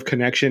that sort of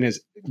connection as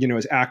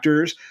as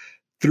actors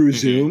through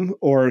Zoom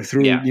or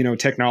through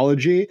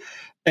technology.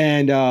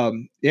 And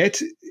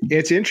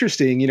it's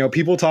interesting.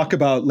 People talk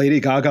about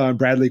Lady Gaga and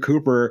Bradley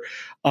Cooper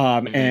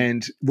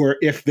and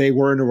if they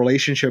were in a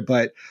relationship,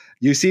 but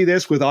you see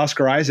this with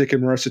Oscar Isaac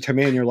and Marissa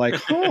Tomei, and you're like,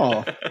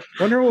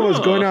 wonder what was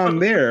going on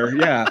there.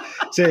 Yeah,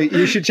 so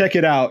you should check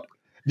it out.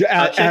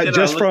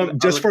 Just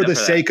for the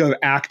sake of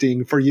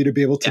acting, for you to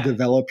be able to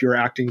develop your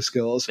acting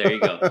skills. There you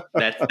go.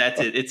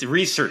 That's it. It's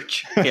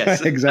research.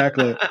 Yes,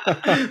 exactly.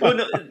 Well,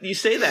 no, you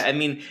say that. I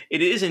mean,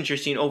 it is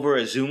interesting over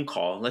a Zoom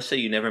call. Let's say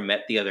you never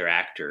met the other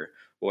actor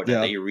or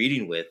that you're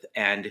reading with,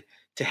 and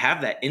to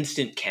have that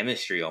instant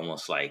chemistry,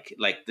 almost like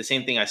the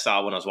same thing I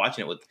saw when I was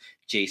watching it with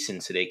Jason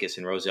Sudeikis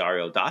and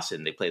Rosario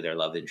Dawson. They play their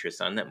love interest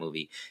on that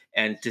movie,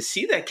 and to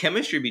see that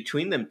chemistry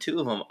between them, two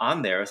of them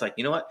on there, it's like,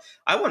 you know what?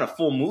 I want a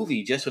full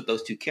movie just with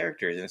those two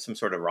characters and some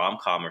sort of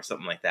rom-com or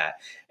something like that.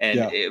 And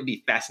it would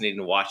be fascinating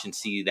to watch and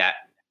see that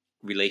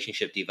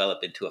relationship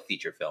develop into a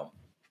feature film.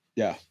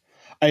 Yeah.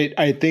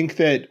 I think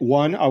that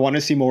I want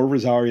to see more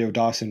Rosario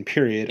Dawson,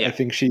 period. Yeah. I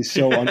think she's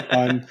so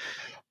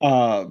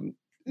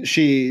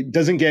she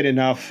doesn't get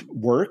enough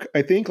work.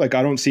 I think I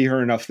don't see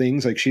her enough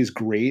things. She's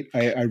great.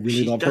 I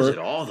really love her. She does it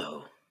all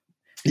though.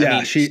 Yeah, I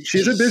mean,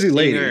 she's a busy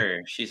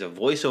lady. She's a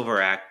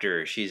voiceover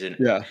actor. She's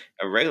a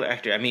regular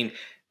actor. I mean,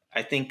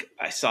 I think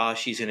I saw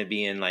she's going to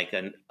be in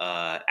an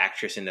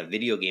actress in a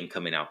video game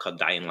coming out called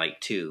Dying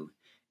Light 2.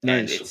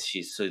 Nice.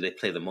 And so they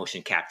play the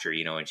motion capture,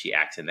 and she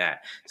acts in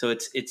that. So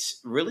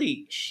it's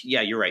really,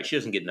 you're right. She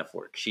doesn't get enough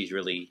work. She's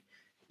really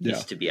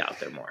needs to be out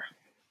there more.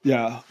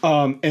 Yeah.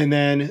 And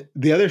then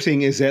the other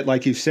thing is that,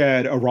 like you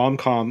said, a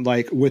rom-com,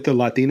 with the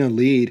Latina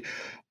lead,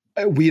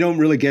 we don't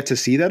really get to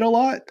see that a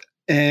lot.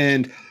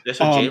 And that's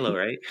with J-Lo,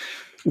 right?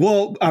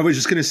 Well, I was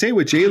just going to say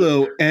with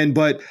J-Lo,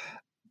 but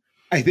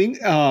I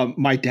think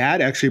my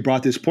dad actually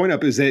brought this point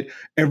up, is that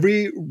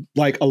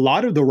a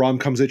lot of the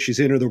rom-coms that she's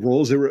in, or the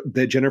roles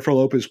that Jennifer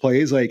Lopez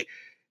plays,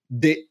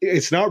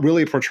 it's not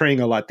really portraying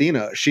a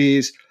Latina.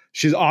 She's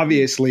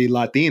obviously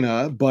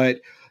Latina, but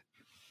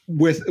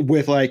with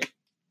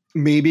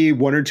maybe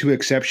one or two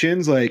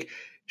exceptions,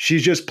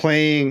 she's just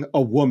playing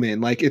a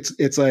woman.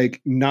 It's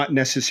not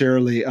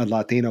necessarily a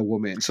Latina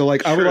woman. So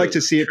I would like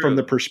to see it from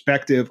the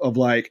perspective of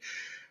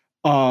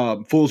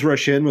Fools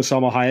Rush In with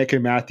Salma Hayek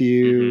and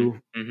Matthew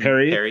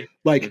Perry.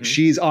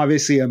 She's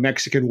obviously a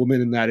Mexican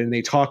woman in that, and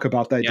they talk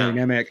about that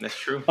dynamic. That's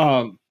true.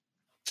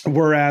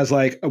 Whereas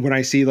when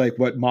I see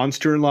what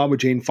Monster-in-Law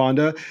with Jane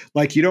Fonda,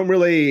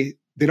 they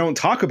don't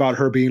talk about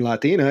her being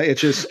Latina.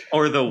 It's just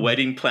or The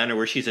Wedding Planner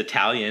where she's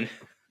Italian.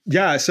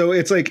 Yeah, so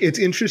it's it's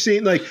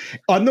interesting.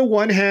 On the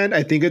one hand,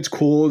 I think it's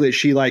cool that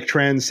she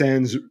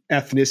transcends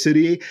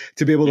ethnicity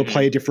to be able to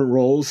play different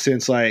roles,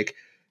 since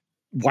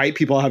white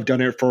people have done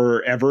it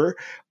forever.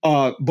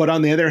 But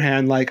on the other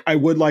hand, I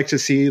would like to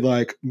see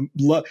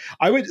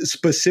I would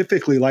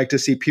specifically like to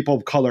see people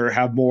of color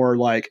have more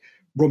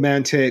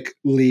romantic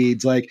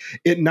leads,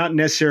 it not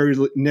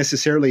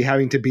necessarily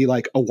having to be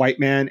a white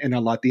man and a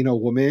Latino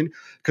woman,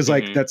 because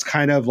that's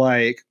kind of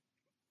a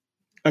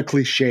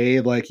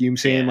cliche, you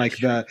saying,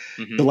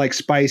 the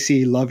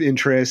spicy love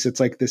interest.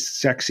 It's this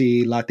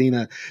sexy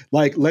Latina.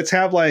 Let's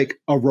have a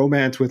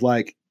romance with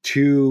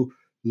two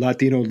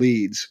Latino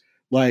leads,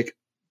 two.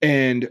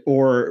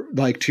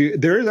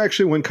 There is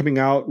actually one coming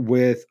out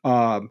with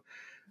God,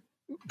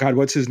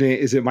 what's his name?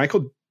 Is it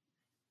Michael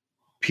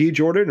P.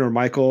 Jordan or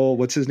Michael?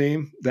 What's his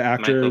name? The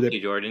actor Michael P.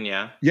 Jordan,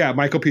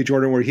 Michael P.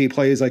 Jordan, where he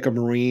plays a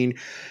Marine,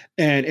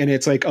 and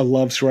it's a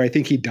love story. I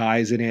think he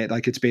dies in it.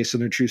 It's based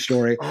on a true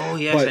story. Oh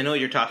yes, I know what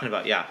you're talking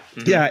about. Yeah,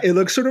 yeah. It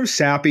looks sort of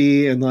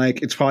sappy, and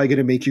it's probably going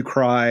to make you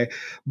cry.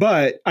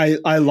 But I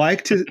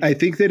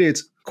think that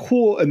it's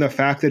cool in the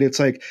fact that it's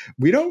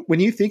when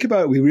you think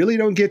about it, we really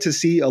don't get to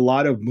see a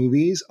lot of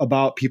movies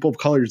about people of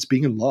color just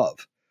being in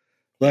love.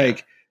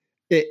 And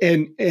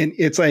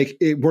it's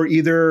we're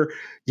either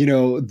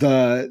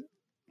the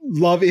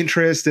love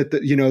interest that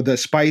the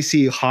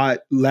spicy hot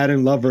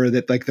Latin lover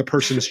that like the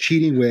person's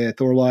cheating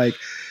with, or like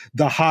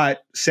the hot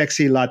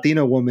sexy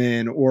Latina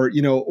woman, or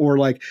or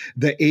like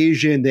the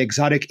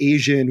exotic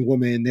Asian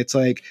woman that's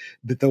like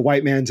that the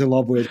white man's in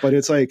love with. But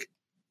it's like,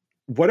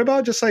 what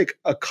about just like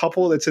a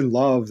couple that's in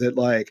love that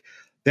like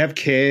they have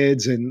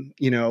kids and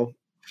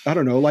I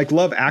don't know, like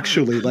Love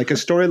Actually, like a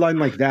storyline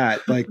like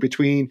that, like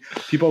between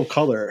people of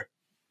color.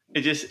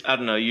 It just, I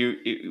don't know.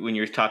 When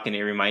you were talking, it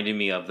reminded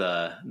me of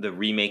the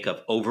remake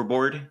of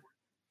Overboard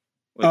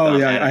with Oh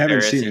yeah, Anna I haven't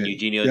Faris seen and it.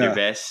 Eugenio Yeah.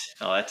 Derbez.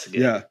 Oh, that's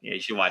good. Yeah. Yeah, you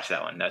should watch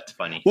that one. That's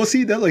funny. Well,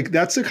 see that like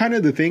that's the kind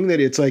of the thing that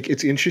it's like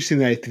it's interesting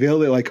that I feel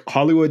that like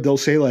Hollywood they'll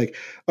say like,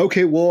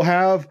 okay, we'll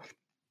have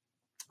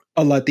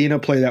a Latina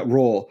play that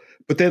role,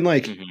 but then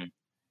like Hmm.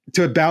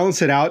 to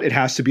balance it out, it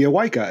has to be a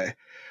white guy,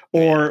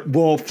 Yeah, or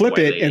we'll flip white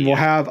it lady. and we'll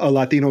Yeah. have a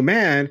Latino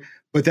man,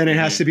 but then it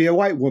has Mhm. to be a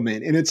white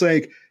woman, and it's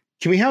like,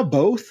 can we have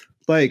both?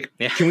 Like,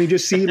 Yeah. can we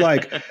just see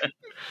like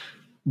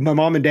my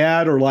mom and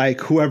dad or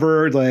like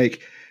whoever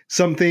like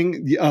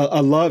something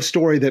a love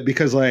story that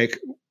because like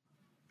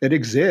it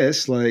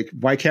exists, like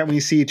why can't we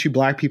see two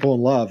black people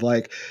in love,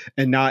 like,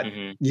 and not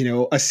Hmm.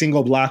 a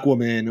single black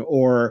woman,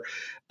 or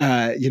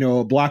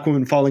a black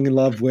woman falling in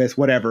love with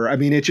whatever. I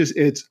mean,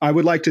 it's I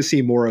would like to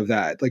see more of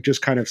that, like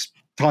just kind of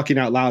talking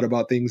out loud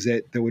about things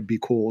that would be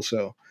cool.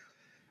 So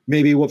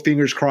maybe what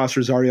fingers crossed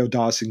Rosario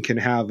Dawson can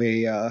have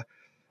a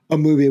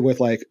movie with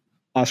like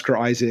Oscar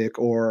Isaac,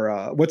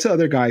 or what's the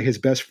other guy, his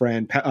best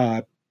friend,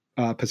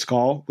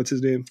 Pascal, what's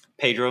his name?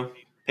 Pedro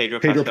Pedro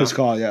Pascal.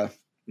 Pascal, yeah.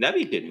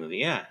 That'd be a good movie.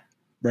 Yeah.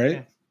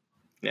 Right.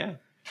 Yeah. Yeah.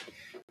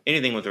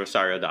 Anything with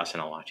Rosario Dawson,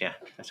 I'll watch. Yeah,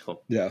 that's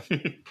cool. Yeah.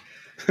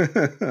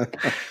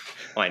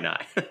 Why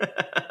not?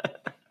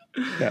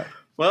 Yeah.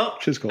 Well,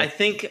 Which is cool. I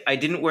think I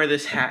didn't wear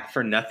this hat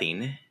for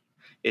nothing.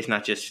 It's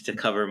not just to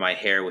cover my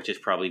hair, which is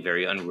probably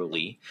very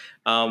unruly.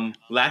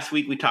 Last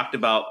week we talked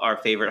about our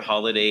favorite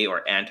holiday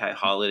or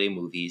anti-holiday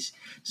movies.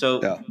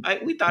 So Yeah.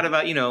 we thought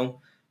about,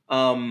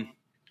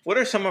 what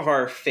are some of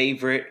our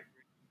favorite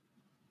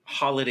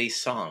holiday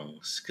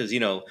songs? Because,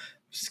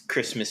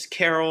 Christmas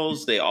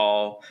carols,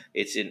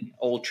 it's an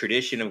old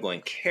tradition of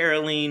going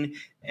caroling.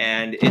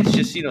 And it's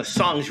just,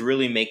 songs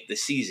really make the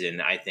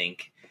season, I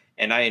think.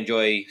 And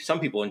some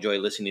people enjoy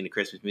listening to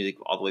Christmas music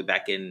all the way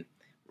back in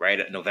right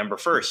at November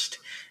 1st.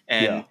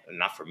 And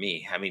not for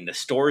me. I mean, the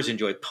stores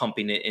enjoy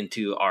pumping it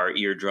into our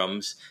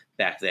eardrums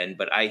back then.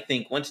 But I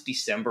think once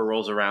December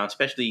rolls around,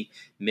 especially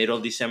middle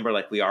of December,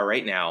 like we are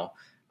right now,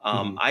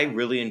 I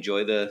really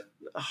enjoy the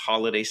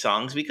holiday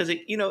songs because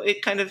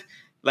it kind of,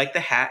 like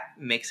the hat,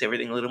 makes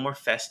everything a little more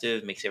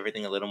festive, makes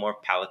everything a little more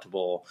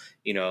palatable,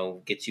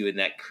 gets you in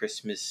that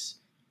Christmas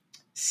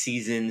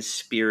season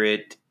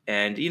spirit,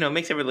 and,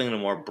 makes everything a little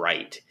more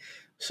bright.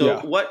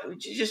 So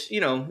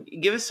Yeah.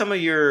 give us some of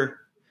your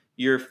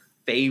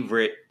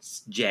favorite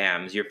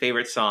jams, your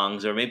favorite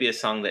songs, or maybe a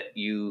song that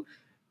you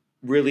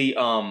really,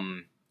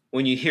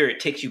 when you hear it,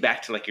 takes you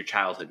back to like your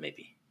childhood,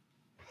 maybe.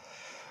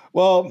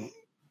 Well,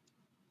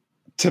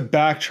 to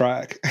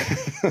backtrack,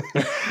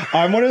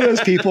 I'm one of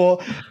those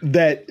people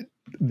that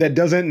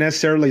doesn't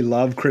necessarily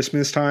love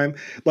Christmas time.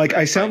 Like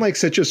I sound like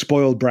such a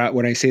spoiled brat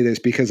when I say this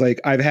because like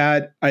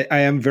I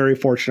am very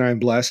fortunate. I'm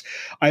blessed.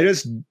 I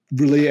just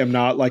really am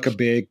not like a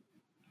big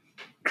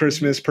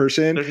Christmas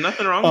person. There's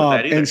nothing wrong with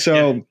that either. And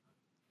so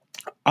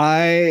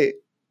I,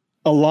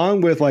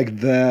 along with like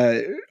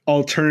the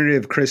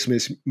alternative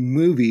Christmas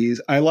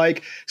movies, I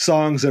like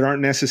songs that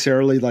aren't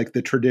necessarily like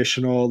the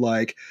traditional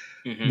like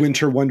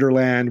Winter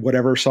Wonderland,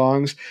 whatever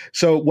songs.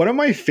 So one of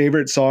my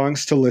favorite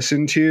songs to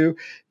listen to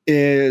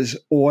is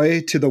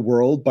Oi to the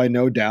World by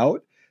No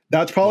Doubt.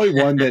 That's probably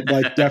one that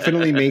like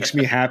definitely makes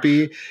me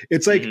happy.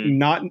 It's like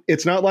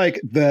it's not like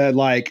the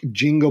like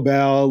Jingle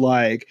Bell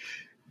like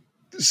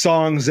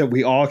songs that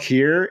we all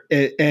hear,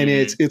 and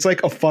it's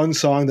like a fun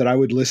song that I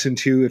would listen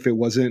to if it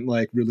wasn't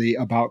like really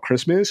about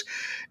Christmas.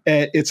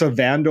 It's a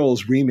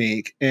Vandals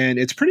remake, and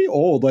it's pretty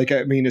old. Like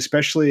I mean,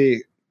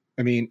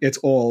 it's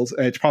old.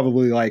 It's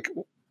probably like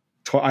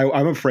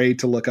I'm afraid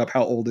to look up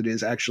how old it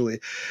is actually.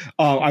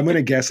 I'm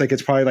gonna guess like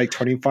it's probably like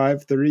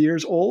 25 30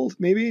 years old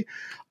maybe.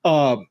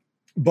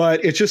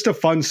 But it's just a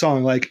fun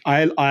song. Like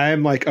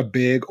I'm like a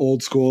big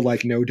old school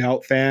like No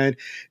Doubt fan.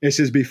 This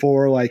is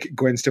before like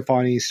Gwen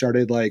Stefani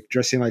started like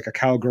dressing like a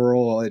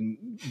cowgirl and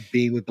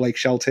being with Blake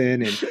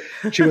Shelton,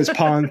 and she was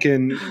punk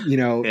and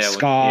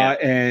ska,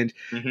 and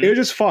it was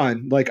just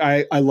fun. Like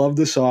I love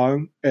the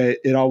song.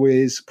 It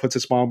always puts a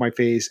smile on my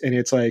face, and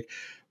it's like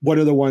one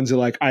of the ones that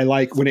like I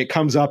like when it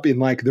comes up in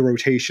like the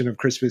rotation of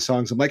Christmas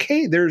songs. I'm like,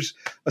 hey, there's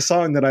a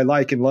song that I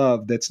like and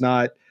love that's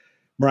not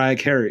Mariah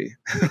Carey.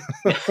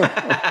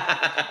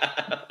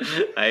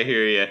 I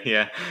hear you.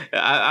 Yeah,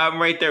 I'm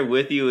right there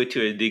with you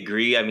to a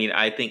degree. I mean,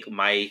 I think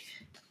my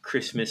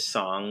Christmas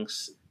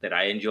songs that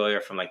I enjoy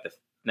are from like the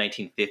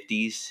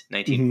 1950s,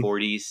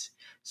 1940s.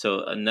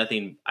 So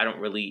nothing. I don't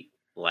really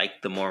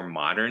like the more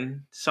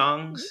modern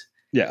songs.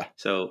 Yeah.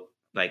 So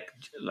like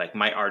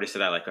my artists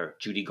that I like are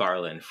Judy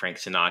Garland, Frank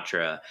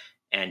Sinatra,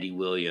 Andy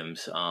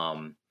Williams.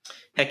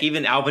 Heck,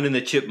 even Alvin and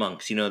the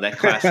Chipmunks, that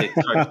classic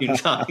cartoon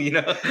song,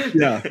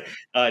 Yeah.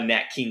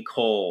 Nat King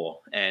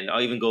Cole. And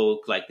I'll even go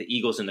like the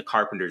Eagles and the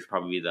Carpenters,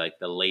 probably like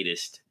the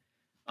latest,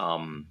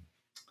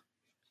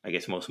 I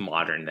guess, most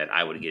modern that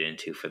I would get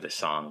into for the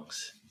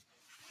songs.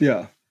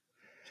 Yeah.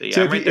 So yeah,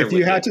 So I'm right there if you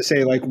with had you. to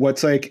say like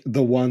what's like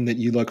the one that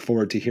you look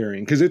forward to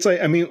hearing, because it's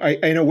like, I mean,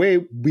 in a way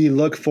we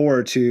look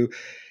forward to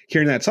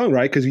hearing that song,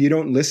 right? Because you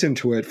don't listen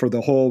to it for the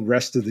whole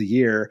rest of the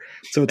year.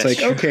 So it's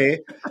That's like, true. okay,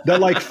 the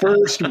like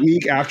first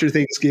week after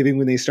Thanksgiving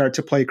when they start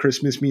to play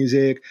Christmas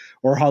music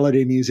or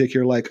holiday music,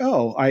 you're like,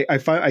 oh,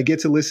 I get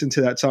to listen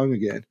to that song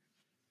again.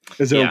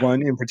 Is there Yeah.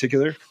 one in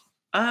particular?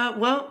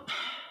 Well,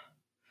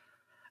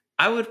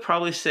 I would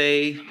probably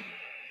say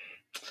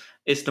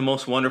it's The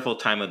Most Wonderful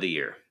Time of the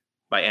Year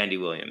by Andy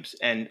Williams.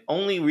 And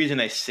only reason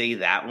I say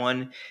that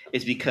one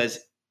is because,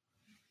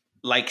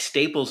 like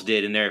Staples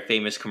did in their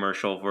famous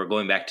commercial for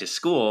going back to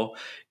school,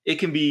 it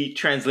can be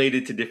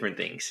translated to different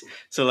things.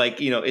 So, like,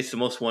 it's the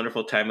most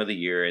wonderful time of the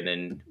year, and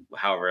then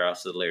however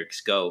else the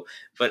lyrics go.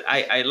 But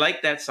I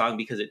like that song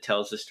because it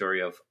tells the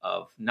story of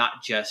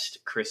not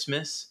just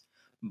Christmas,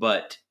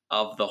 but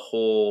of the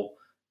whole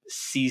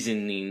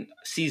season,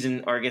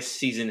 or I guess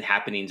season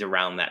happenings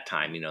around that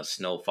time,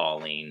 snow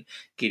falling,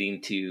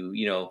 getting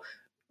to,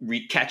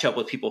 catch up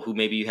with people who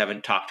maybe you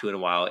haven't talked to in a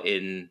while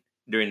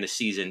during the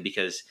season,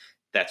 because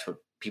that's what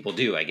people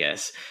do, I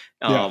guess.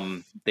 Yeah.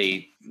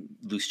 They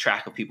lose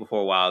track of people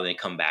for a while and they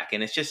come back,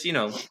 and it's just,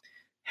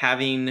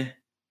 having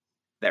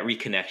that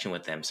reconnection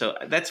with them. So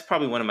that's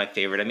probably one of my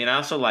favorite. I mean, I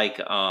also like,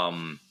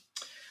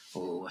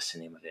 what's the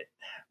name of it?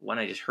 One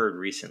I just heard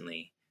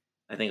recently.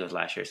 I think it was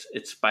last year.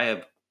 It's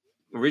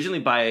originally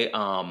by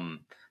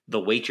the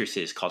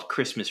Waitresses, called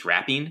Christmas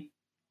Wrapping.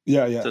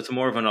 Yeah. Yeah. So it's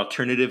more of an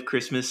alternative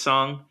Christmas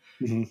song.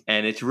 Mm-hmm.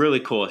 And it's really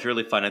cool. It's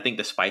really fun. I think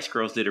the Spice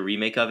Girls did a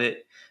remake of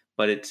it,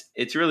 but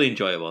it's really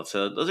enjoyable.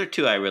 So those are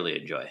two I really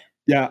enjoy.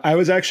 Yeah, I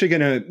was actually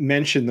going to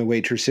mention the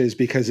Waitresses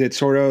because it's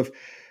sort of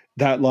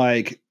that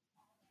like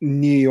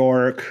New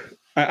York.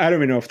 I don't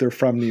even know if they're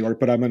from New York,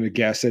 but I'm going to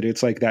guess it.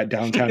 It's like that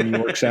downtown New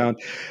York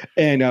sound,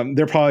 and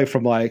they're probably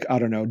from like, I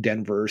don't know,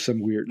 Denver or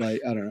some weird, like,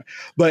 I don't know.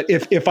 But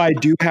if I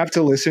do have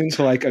to listen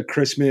to like a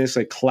Christmas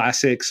like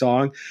classic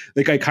song,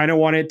 like I kind of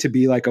want it to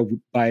be like a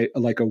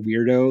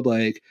weirdo,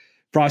 like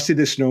Frosty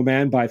the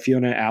Snowman by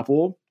Fiona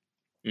Apple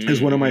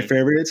is one of my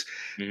favorites.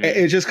 Mm-hmm.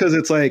 It's just because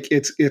it's like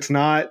it's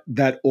not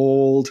that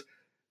old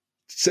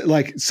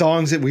like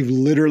songs that we've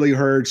literally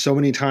heard so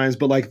many times,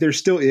 but like there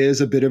still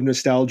is a bit of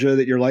nostalgia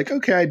that you're like,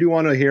 okay, I do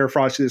want to hear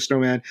Frosty the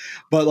Snowman,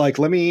 but like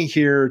let me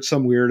hear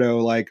some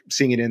weirdo like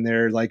sing it in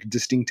their like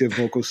distinctive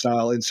vocal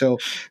style. And so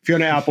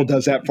Fiona Apple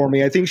does that for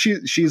me. I think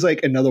she's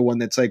like another one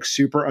that's like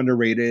super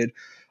underrated.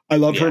 I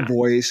love her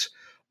voice.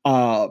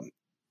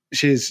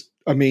 She's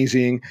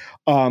amazing.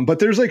 But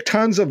there's like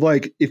tons of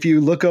like, if you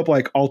look up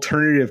like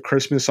alternative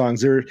Christmas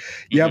songs, there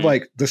you have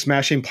like the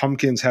Smashing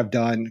Pumpkins have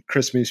done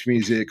Christmas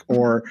music,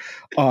 or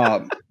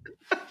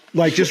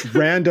like just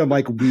random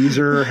like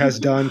Weezer has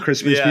done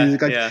Christmas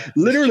music. Like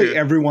literally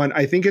everyone.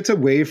 I think it's a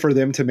way for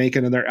them to make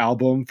another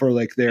album for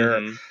like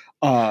their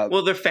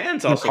well, their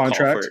fans also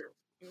contract. Call for it.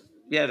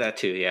 Yeah, that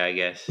too. Yeah, I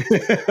guess.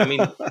 I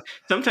mean,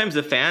 sometimes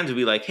the fans would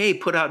be like, "Hey,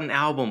 put out an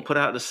album, put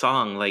out the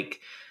song."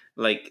 Like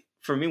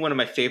for me, one of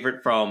my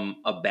favorite from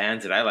a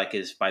band that I like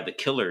is by The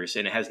Killers,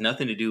 and it has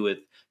nothing to do with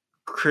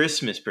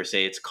Christmas per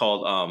se. It's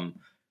called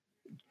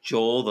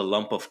Joel the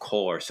Lump of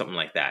Coal or something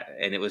like that,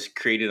 and it was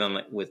created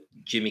on with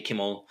Jimmy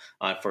Kimmel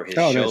for his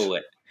show.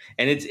 Nice.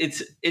 And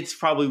it's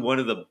probably one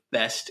of the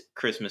best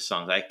Christmas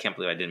songs. I can't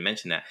believe I didn't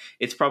mention that.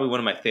 It's probably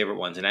one of my favorite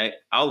ones, and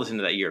I'll listen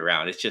to that year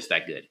round. It's just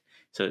that good.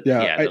 So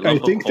yeah, I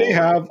think they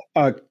have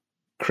a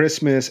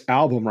Christmas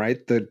album,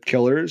 right? The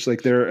Killers,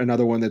 like they're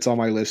another one that's on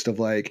my list of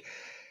like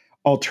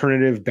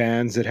alternative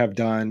bands that have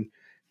done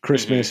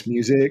Christmas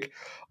music.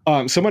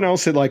 Someone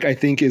else that like I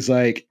think is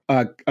like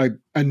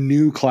a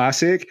new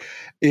classic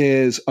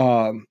is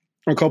a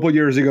couple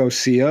years ago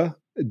Sia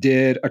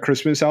did a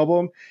Christmas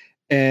album,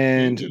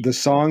 and the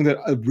song that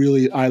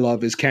I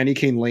love is Candy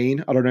Cane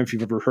Lane. I don't know if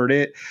you've ever heard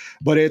it,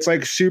 but it's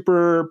like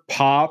super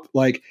pop,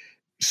 like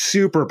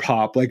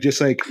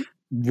just like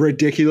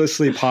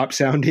ridiculously pop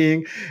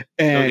sounding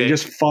and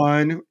just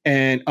fun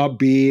and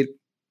upbeat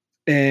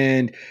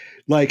and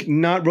like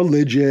not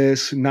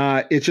religious,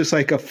 it's just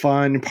like a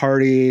fun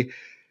party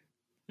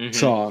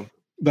song.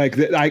 Like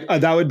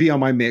that would be on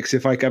my mix.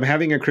 If like I'm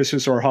having a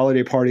Christmas or a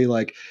holiday party,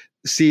 like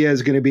Sia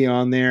is going to be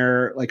on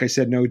there. Like I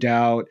said, no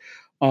doubt.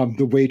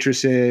 The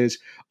Waitresses.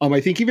 I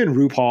think even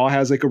RuPaul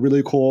has like a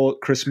really cool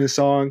Christmas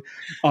song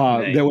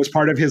that was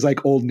part of his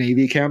like Old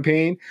Navy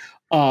campaign.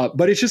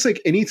 But it's just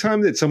like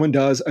anytime that someone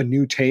does a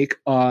new take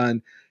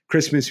on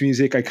Christmas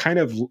music, I kind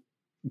of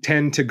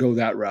tend to go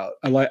that route.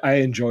 I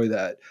enjoy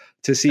that,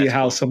 to see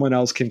how someone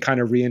else can kind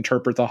of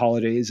reinterpret the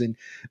holidays and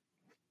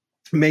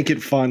make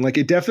it fun. Like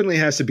it definitely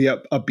has to be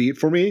upbeat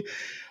for me.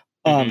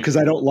 Because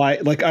I don't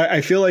like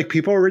I feel like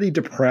people are already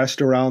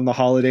depressed around the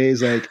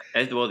holidays. Like,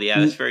 well, yeah,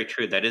 that's very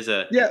true. That is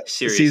a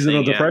serious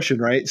seasonal thing, depression,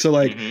 right? So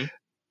like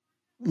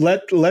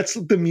let's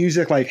the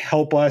music like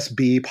help us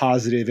be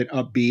positive and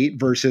upbeat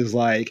versus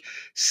like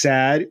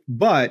sad.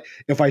 But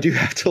if I do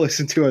have to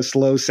listen to a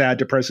slow, sad,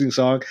 depressing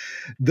song,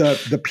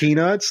 the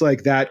Peanuts,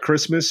 like that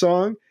Christmas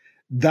song,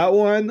 that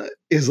one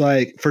is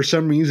like for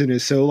some reason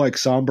is so like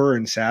somber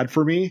and sad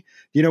for me.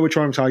 You know which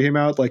one I'm talking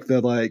about? Like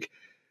the like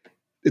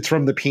it's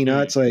from the Mm.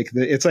 Peanuts. Like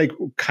it's like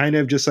kind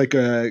of just like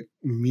a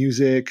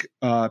music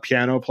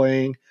piano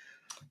playing.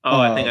 Oh,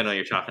 I think Uh I know what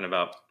you're talking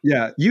about.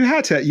 yeah, you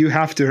have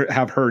to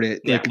have heard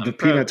it. Yeah, Like the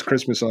Peanuts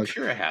Christmas I'm song.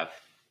 sure I have.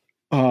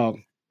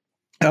 Um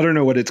I don't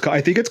know what it's called.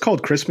 I think it's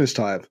called Christmas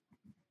Time.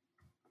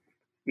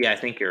 Yeah, I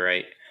think you're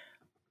right.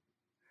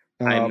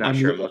 I'm not I'm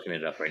sure. I'm looking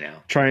it up right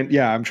now. trying.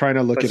 Yeah, I'm trying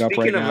to look But it up right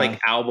speaking of now. like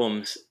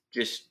albums,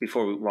 just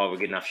before while we're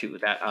getting off shoot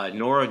with that,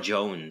 Nora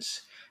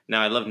Jones.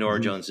 Now I love Nora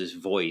Mhm. Jones's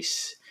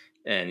voice,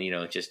 and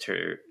just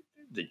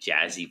the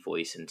jazzy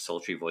voice and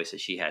sultry voice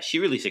that she has. She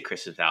released a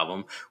Christmas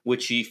album,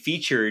 which she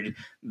featured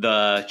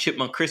the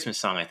Chipmunk Christmas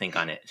song, I think,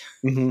 on it.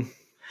 Mhm.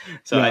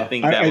 So I Yeah,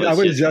 think that I was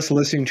was just just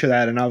listening to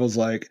that, and I was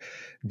like,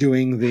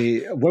 doing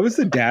the what was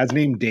the dad's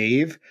name?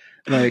 Dave.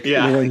 Like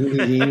yeah. when he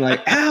was being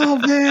like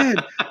Alvin.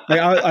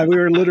 Like we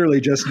were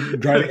literally just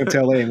driving up to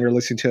LA and we were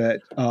listening to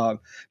that.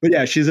 But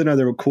yeah, she's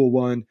another cool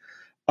one.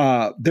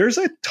 There's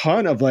a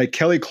ton of like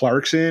Kelly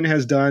Clarkson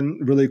has done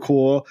really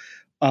cool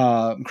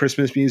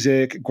Christmas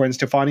music. Gwen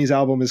Stefani's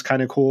album is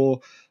kind of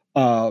cool.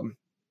 Um,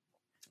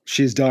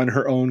 she's done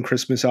her own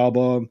Christmas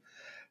album,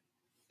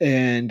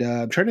 and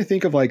I'm trying to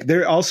think of like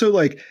they're also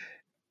like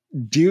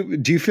do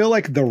you feel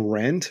like the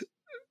Rent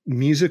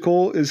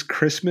musical is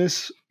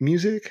Christmas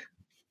music?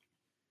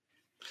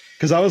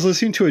 Because I was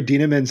listening to a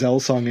Dina Menzel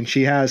song and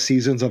she has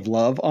Seasons of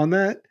Love on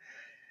that.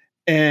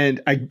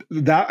 And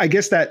I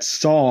guess that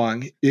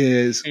song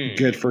is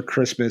good Hmm. for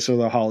Christmas or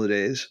the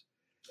holidays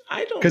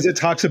I because don't. it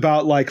talks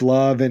about like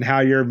love and how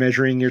you're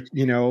measuring your,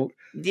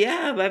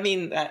 Yeah, but I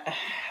mean,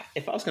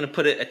 if I was going to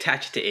put it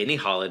attached to any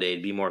holiday,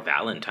 it'd be more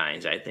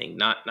Valentine's. I think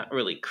not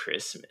really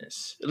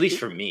Christmas, at least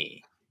for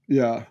me.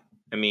 yeah,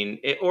 I mean,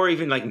 or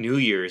even like New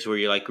Year's, where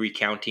you're like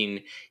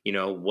recounting,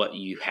 what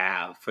you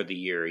have for the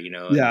year,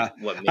 and yeah.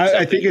 what makes I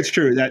up a think it's year.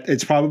 true that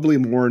it's probably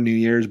more New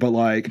Year's, but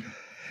like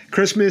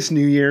Christmas,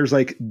 New Year's,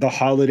 like the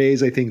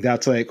holidays, I think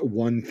that's like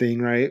one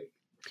thing, right?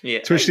 Yeah,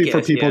 I Especially for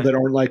guess. people Yeah. that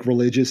aren't like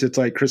religious, it's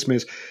like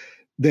Christmas,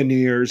 then New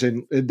Year's,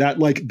 and that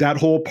like that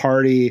whole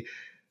party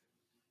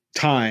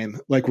time,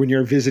 like when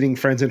you're visiting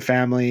friends and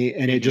family,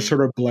 and it just Hmm.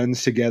 sort of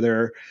blends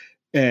together,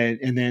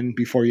 and then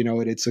before you know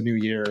it, it's a new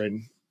year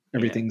and Yeah.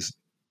 everything's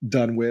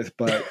done with.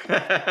 But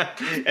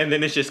And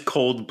then it's just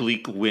cold,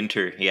 bleak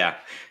winter. Yeah,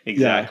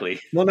 yeah, exactly.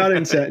 well, not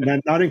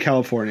in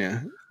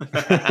California.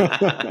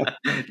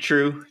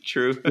 True.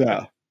 True.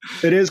 Yeah,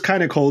 it is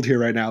kind of cold here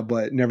right now,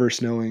 but never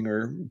snowing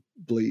or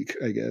bleak,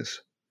 I guess.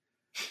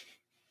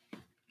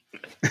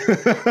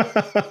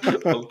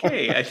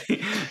 Okay, I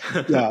think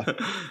Yeah.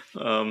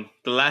 the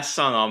last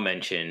song I'll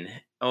mention,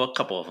 a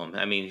couple of them.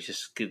 I mean,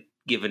 just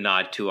give a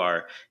nod to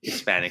our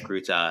Hispanic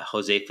roots.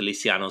 Jose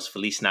Feliciano's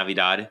 "Feliz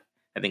Navidad,"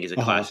 I think, is a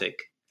Uh-huh. classic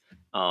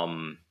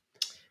um,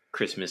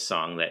 Christmas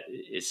song that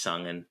is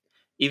sung, and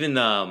even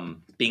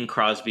Bing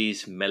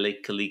Crosby's "Mele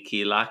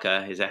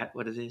Kalikimaka," is that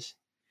what it is?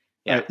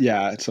 Yeah,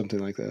 Yeah, it's something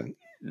like that.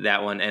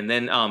 that one, and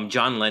then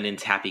John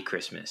Lennon's "Happy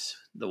Christmas."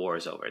 The war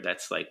is over.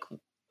 That's like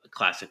a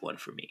classic one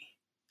for me,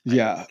 I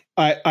Yeah,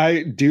 think.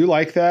 I do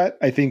like that.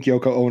 I think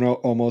Yoko Ono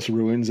almost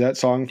ruins that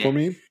song for Yeah.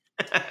 me.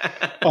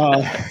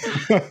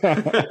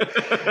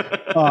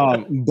 Uh,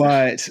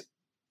 but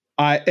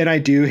I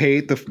do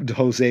hate the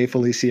Jose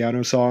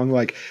Feliciano song.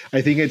 Like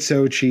I think it's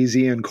so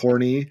cheesy and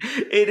corny.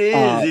 It is.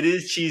 Uh, It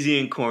is cheesy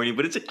and corny,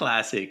 but it's a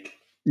classic.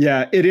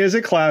 yeah, it is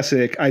a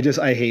classic. I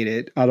hate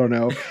it. I don't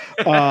know.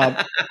 Um,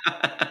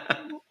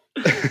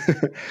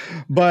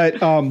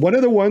 but one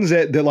of the ones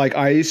that like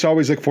I used to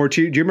always look forward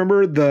to. Do you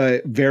remember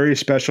the very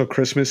special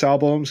Christmas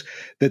albums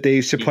that they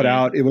used to put Hmm.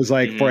 out? It was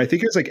like for Hmm. I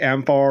think it was like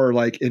AMFAR or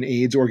like an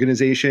AIDS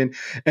organization,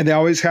 and they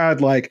always had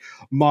like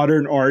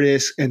modern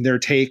artists and their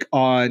take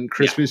on Yeah.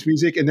 Christmas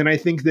music. And then I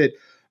think that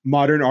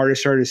modern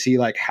artists started to see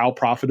like how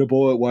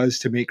profitable it was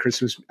to make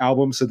Christmas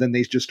albums, so then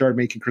they just started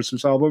making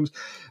Christmas albums.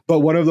 But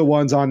one of the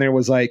ones on there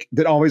was like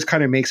that always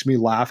kind of makes me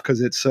laugh because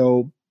it's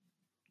so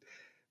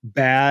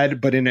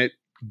bad, but in a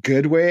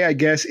good way, I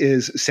guess,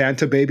 is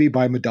Santa Baby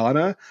by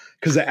Madonna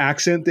because the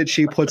accent that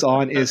she puts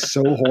on is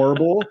so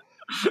horrible.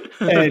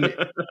 And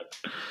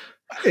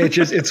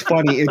it's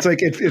funny. It's like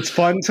it's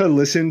fun to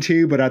listen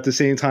to, but at the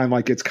same time,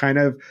 like it's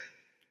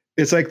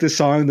like the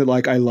song that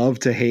like I love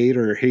to hate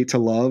or hate to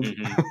love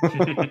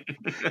Mhm.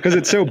 because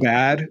it's so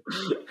bad.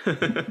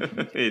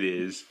 It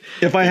is.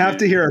 If I It have is.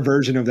 to hear a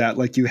version of that,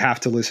 like you have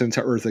to listen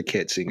to Eartha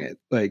Kitt sing it.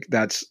 Like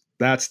that's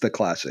the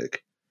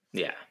classic.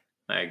 Yeah,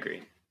 I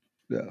agree.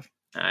 Yeah.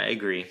 I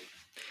agree.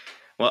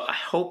 Well, I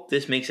hope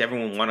this makes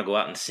everyone want to go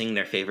out and sing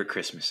their favorite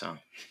Christmas song.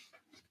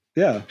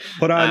 Yeah.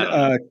 Put I on don't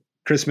know. a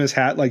Christmas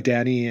hat like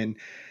Danny and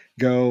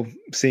go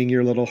sing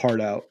your little heart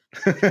out.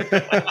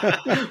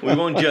 We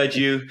won't judge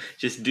you.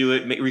 Just do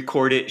it,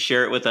 record it,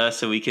 share it with us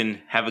so we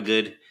can have a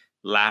good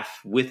laugh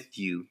with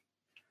you.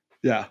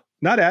 Yeah.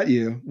 Not at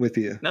you, with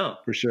you, No,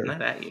 for sure.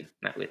 not at you,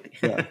 not with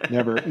you. Yeah,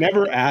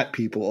 never at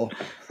people.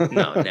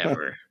 No,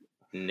 never,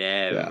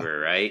 Yeah. never.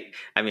 Right?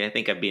 I mean, I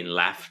think I've been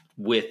laughed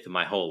with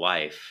my whole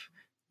life.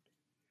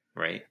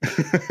 Right?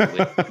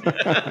 With.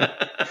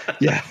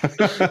 Yeah.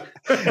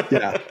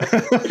 Yeah.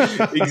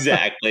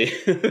 Exactly.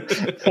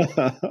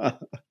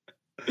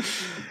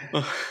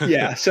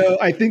 Yeah. So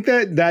I think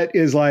that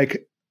is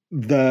like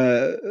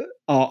the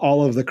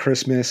all of the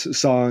Christmas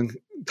song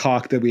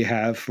talk that we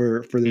have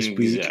for this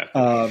week.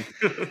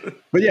 Exactly.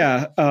 But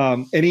yeah,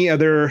 any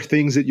other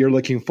things that you're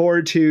looking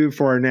forward to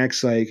for our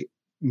next like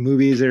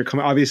movies that are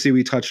coming? Obviously,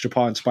 we touched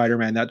upon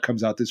Spider-Man that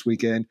comes out this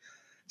weekend,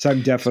 so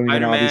I'm definitely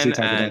going to obviously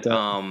Spider-Man talk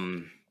about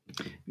and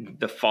that.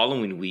 the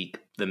following week,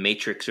 The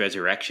Matrix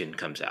Resurrection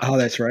comes Oh, out.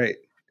 that's right.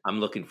 I'm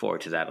looking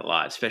forward to that a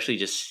lot, especially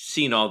just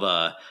seeing all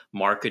the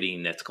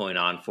marketing that's going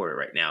on for it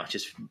right now. It's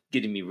just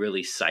getting me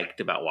really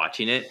psyched about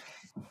watching it.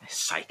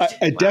 Psyched. I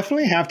Wow.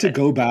 definitely have to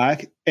go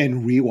back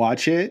and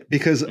rewatch it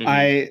because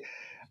I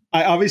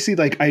obviously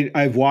like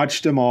I've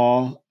watched them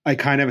all. I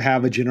kind of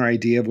have a general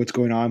idea of what's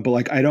going on, but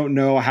like I don't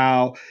know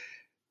how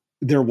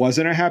there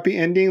wasn't a happy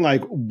ending.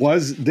 Like,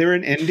 was there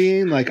an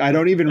ending? Like, I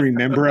don't even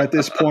remember at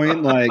this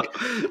point. Like,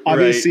 Right.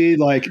 obviously,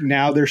 like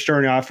now they're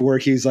starting off where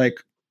he's like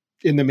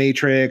in the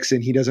Matrix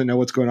and he doesn't know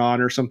what's going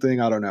on or something.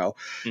 I don't know.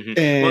 Well,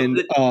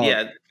 And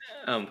yeah,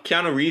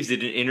 Keanu Reeves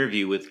did an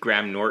interview with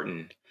Graham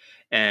Norton,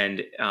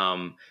 and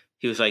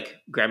he was like,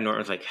 Graham Norton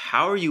was like,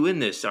 "How are you in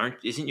this?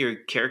 Isn't your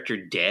character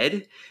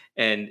dead?"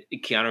 And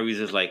Keanu Reeves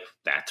is like,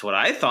 "That's what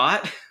I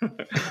thought," or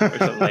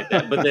something like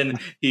that. But then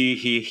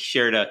he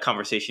shared a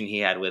conversation he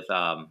had with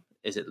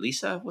is it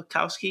Lisa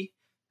Wachowski?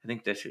 I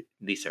think that's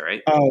Lisa,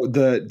 right? oh,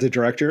 the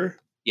director,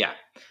 Yeah,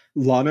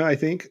 Lana, I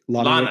think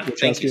Lana. Thank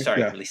you. Wachowski.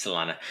 Sorry, Yeah, Lisa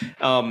Lana.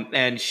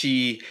 And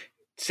she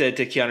said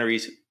to Keanu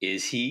Reeves,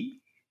 "Is he?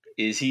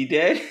 Is he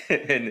dead?"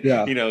 And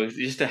yeah,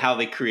 just to how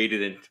they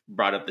created and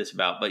brought up this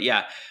about. But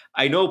yeah,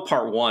 I know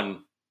part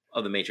one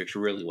of the Matrix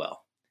really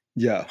well.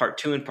 yeah. Part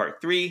two and part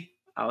three,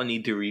 I'll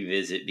need to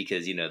revisit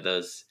because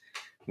those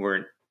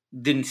weren't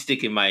didn't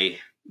stick in my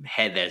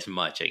head as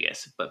much, I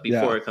guess. But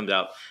Yeah. before it comes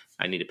out,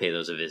 I need to pay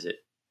those a visit.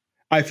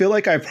 I feel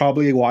like I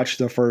probably watched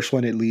the first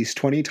one at least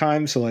 20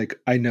 times. So like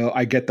I know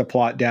I get the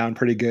plot down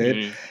pretty good.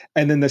 Mm-hmm.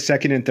 And then the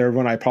second and third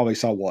one I probably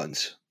saw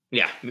once.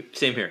 Yeah,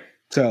 same here.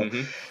 So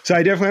Mm-hmm. so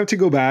I definitely have to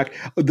go back.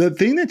 The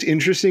thing that's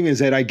interesting is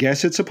that I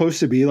guess it's supposed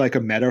to be like a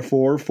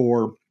metaphor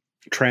for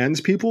trans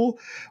people,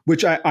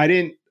 which I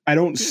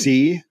don't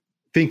see.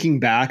 Thinking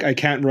back, I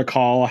can't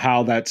recall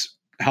how that's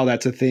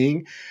a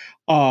thing.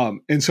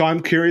 And so I'm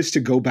curious to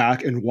go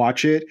back and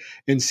watch it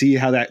and see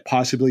how that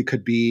possibly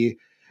could be.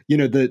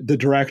 The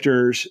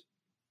directors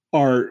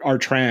are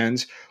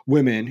trans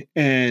women,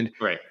 and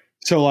Right.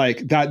 so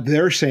like that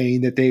they're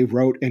saying that they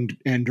wrote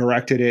and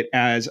directed it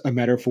as a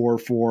metaphor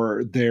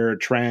for their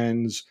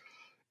trans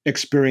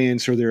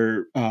experience or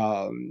their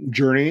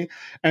journey.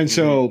 And Mm-hmm.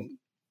 so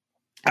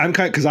I'm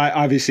kind of, because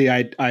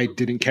I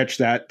didn't catch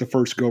that the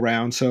first go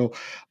round. So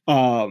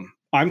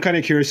I'm kind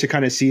of curious to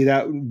kind of see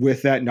that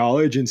with that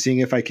knowledge and seeing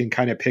if I can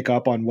kind of pick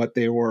up on what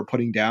they were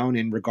putting down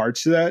in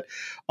regards to that.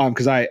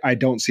 Because I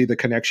don't see the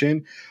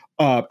connection.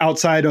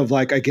 Outside of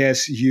like, I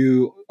guess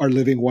you are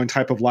living one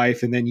type of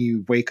life and then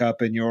you wake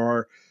up and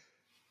you're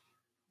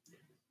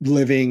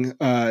living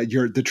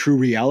the true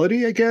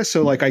reality, I guess.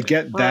 So like I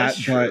get Well, that's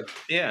that, true. but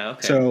Yeah.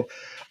 Okay. so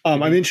I'm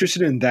Mm-hmm.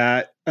 interested in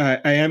that. I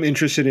am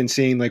interested in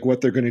seeing like what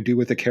they're going to do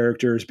with the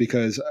characters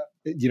because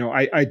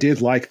I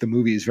did like the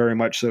movies very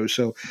much so.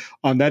 So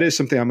that is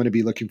something I'm going to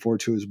be looking forward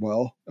to as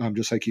well.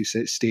 Just like you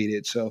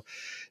stated. So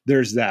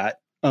there's that.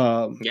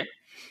 Yeah.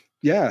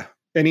 Yeah.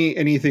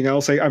 Anything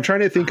else? I'm trying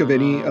to think of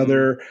any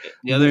other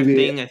The other movie.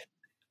 thing,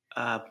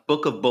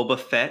 Book of Boba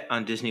Fett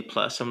on Disney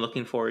Plus. I'm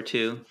looking forward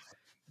to.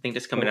 I think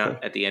that's coming Okay.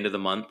 out at the end of the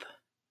month.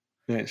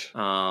 Nice.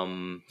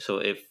 So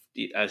if,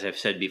 as I've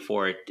said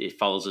before, it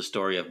follows the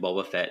story of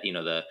Boba Fett,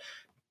 the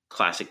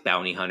classic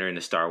bounty hunter in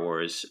the Star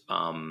Wars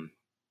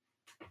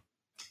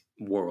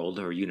world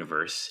or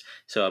universe.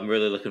 So I'm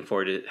really looking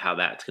forward to how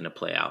that's going to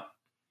play out.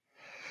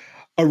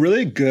 A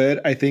really good,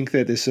 I think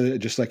that this is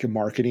just like a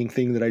marketing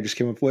thing that I just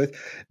came up with.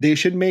 They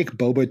should make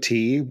boba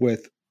tea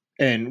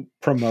and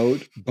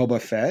promote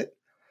Boba Fett.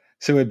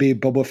 So it'd be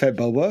Boba Fett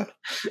Boba.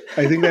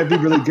 I think that'd be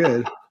really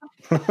good.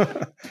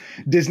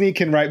 Disney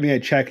can write me a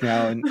check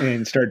now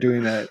and start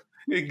doing that.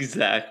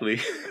 Exactly.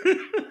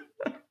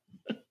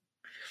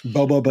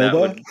 Boba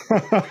Boba.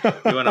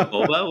 You want a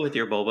boba with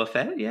your Boba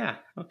Fett? Yeah.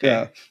 Okay.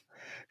 Yeah.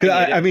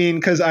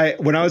 Because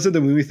when I was at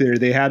the movie theater,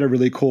 they had a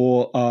really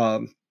cool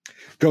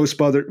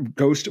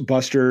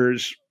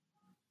Ghostbusters.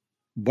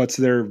 What's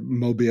their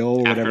mobile,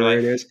 whatever Afterlife?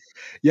 it is?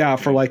 Yeah,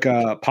 for like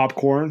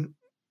popcorn.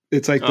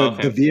 It's like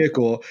the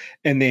vehicle,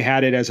 and they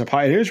had it as a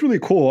pie. And it was really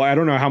cool. I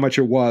don't know how much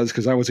it was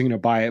because I wasn't going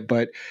to buy it,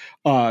 but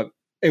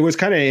it was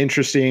kind of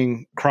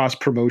interesting cross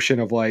promotion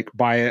of like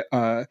buy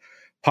a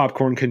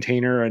popcorn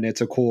container, and it's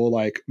a cool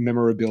like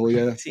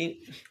memorabilia.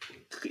 See,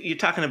 you're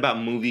talking about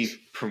movie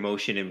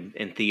promotion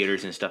in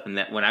theaters and stuff, and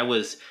that when I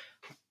was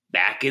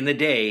back in the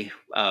day,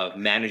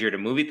 manager at a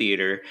movie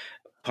theater,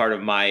 part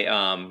of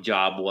my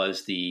job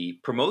was the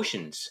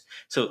promotions.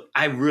 So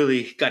I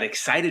really got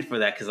excited for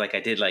that because like I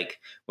did like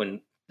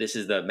when this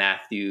is the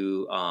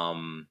Matthew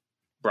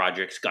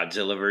Broderick's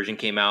Godzilla version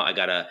came out. I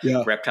got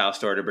a reptile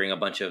store to bring a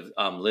bunch of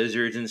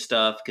lizards and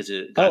stuff because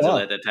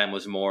Godzilla at that time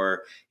was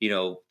more,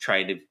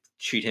 trying to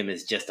treat him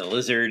as just a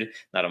lizard,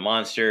 not a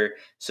monster.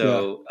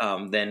 So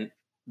then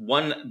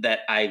one that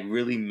I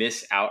really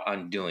miss out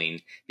on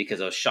doing because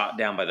I was shot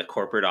down by the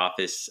corporate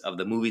office of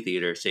the movie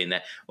theater saying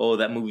that, oh,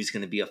 that movie's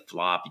going to be a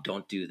flop. You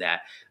don't do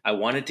that. I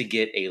wanted to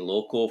get a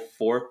local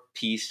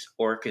 4-piece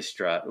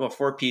orchestra or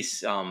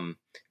 4-piece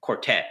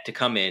quartet to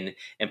come in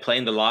and play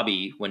in the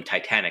lobby when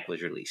Titanic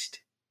was released.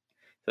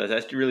 So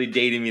that's really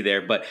dating me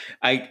there. But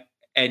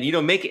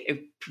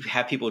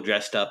have people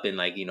dressed up in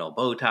like,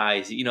 bow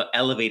ties,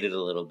 elevate it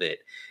a little bit.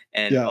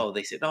 And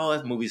they said, oh,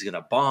 that movie's going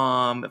to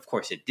bomb. Of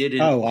course it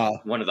didn't. Oh, wow.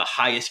 One of the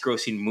highest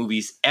grossing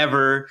movies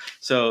ever.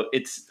 So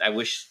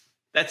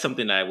that's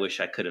something that I wish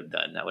I could have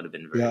done. That would have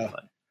been very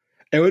fun.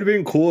 It would have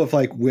been cool if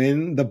like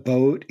when the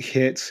boat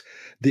hits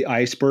the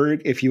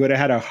iceberg, if you would have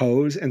had a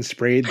hose and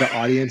sprayed the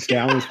audience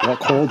down with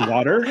cold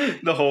water.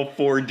 The whole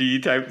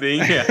 4D type thing.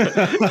 Yeah.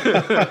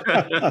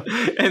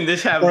 And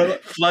just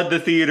flood the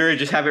theater and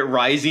just have it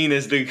rising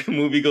as the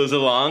movie goes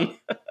along.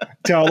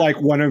 Tell like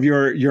one of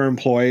your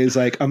employees,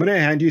 like, I'm going to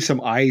hand you some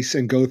ice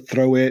and go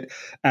throw it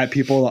at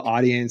people in the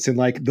audience. And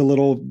like the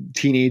little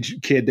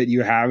teenage kid that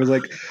you have is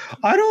like,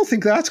 I don't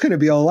think that's going to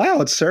be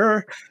allowed,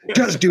 sir.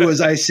 Just do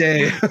as I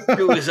say.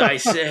 Do as I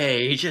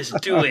say. Just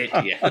do it.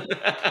 Yeah.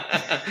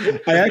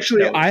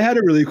 I had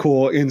a really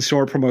cool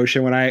in-store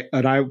promotion when I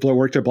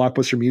worked at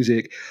Blockbuster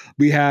Music.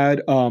 We had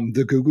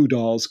the Goo Goo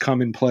Dolls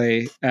come and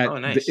play at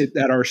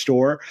our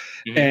store,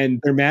 and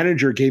their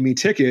manager gave me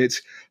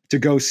tickets to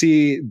go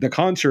see the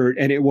concert,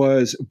 and it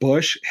was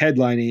Bush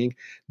headlining,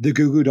 the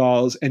Goo Goo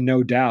Dolls, and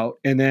No Doubt.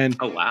 And then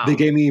they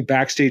gave me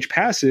backstage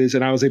passes,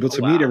 and I was able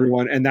to meet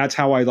everyone, and that's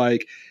how I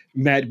like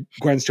met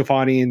Gwen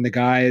Stefani and the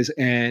guys,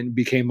 and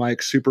became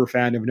like super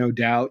fan of No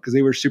Doubt because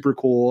they were super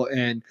cool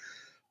and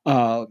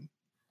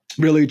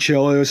really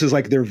chill. This is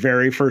like their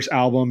very first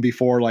album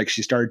before like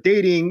she started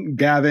dating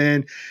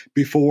Gavin,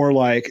 before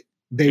like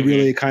they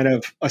really kind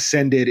of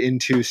ascended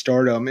into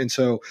stardom. And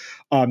so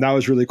that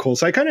was really cool.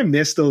 So I kind of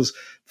miss those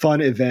fun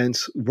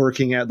events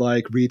working at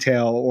like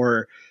retail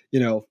or,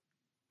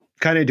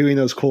 kind of doing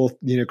those cool,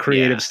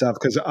 creative stuff.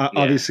 Cause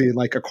obviously in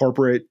like a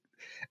corporate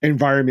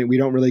environment, we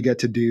don't really get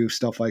to do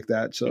stuff like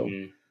that. So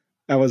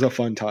that was a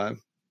fun time.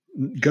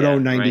 Good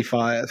old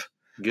 95. Right.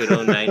 Good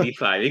old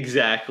 95.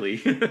 Exactly.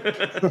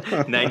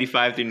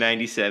 95 through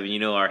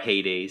 97, our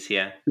heydays.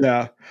 Yeah.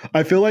 Yeah.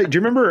 I feel like, do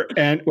you remember,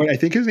 I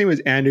think his name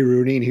was Andy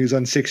Rooney, and he was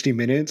on 60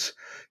 Minutes.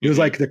 He was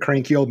like the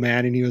cranky old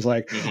man, and he was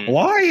like,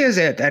 why is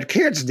it that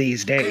kids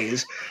these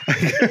days?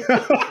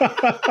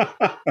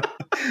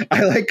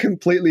 I like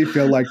completely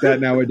feel like that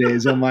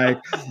nowadays. I'm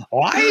like,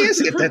 why is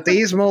it that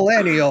these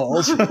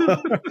millennials?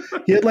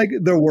 He had like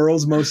the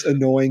world's most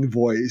annoying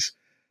voice.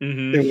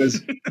 It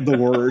was the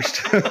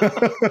worst.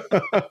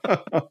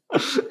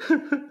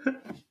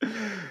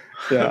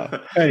 Yeah.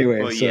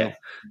 Anyway,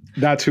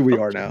 that's who we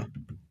are now.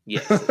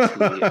 Yes. That's who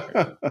we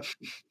are.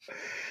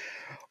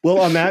 Well,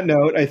 on that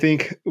note, I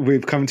think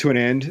we've come to an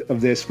end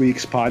of this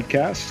week's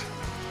podcast.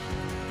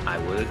 I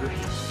would agree.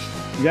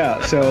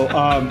 Yeah. So,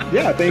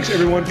 thanks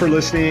everyone for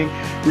listening.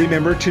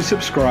 Remember to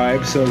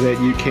subscribe so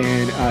that you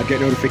can get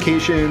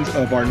notifications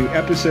of our new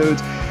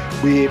episodes.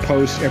 We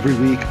post every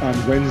week on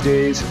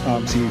Wednesdays,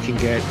 so you can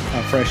get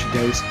a fresh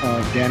dose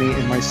of Danny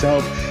and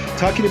myself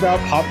talking about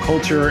pop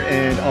culture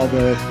and all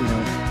the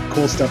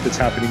cool stuff that's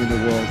happening in the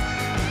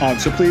world.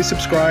 So please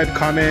subscribe,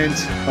 comment,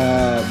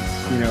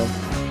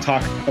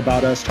 talk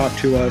about us, talk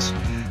to us,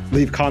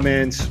 leave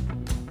comments,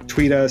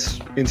 tweet us,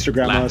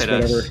 Instagram us,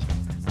 whatever.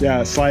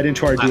 Yeah, slide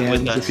into our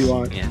DMs if you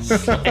want. Yes.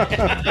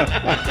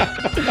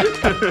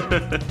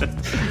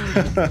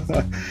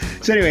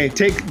 So anyway,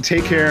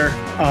 take care.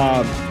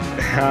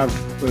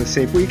 Have a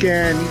safe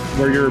weekend.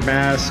 Wear your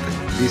mask.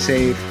 Be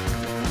safe.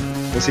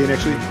 We'll see you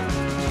next week.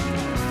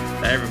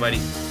 Bye, everybody.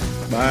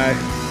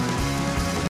 Bye.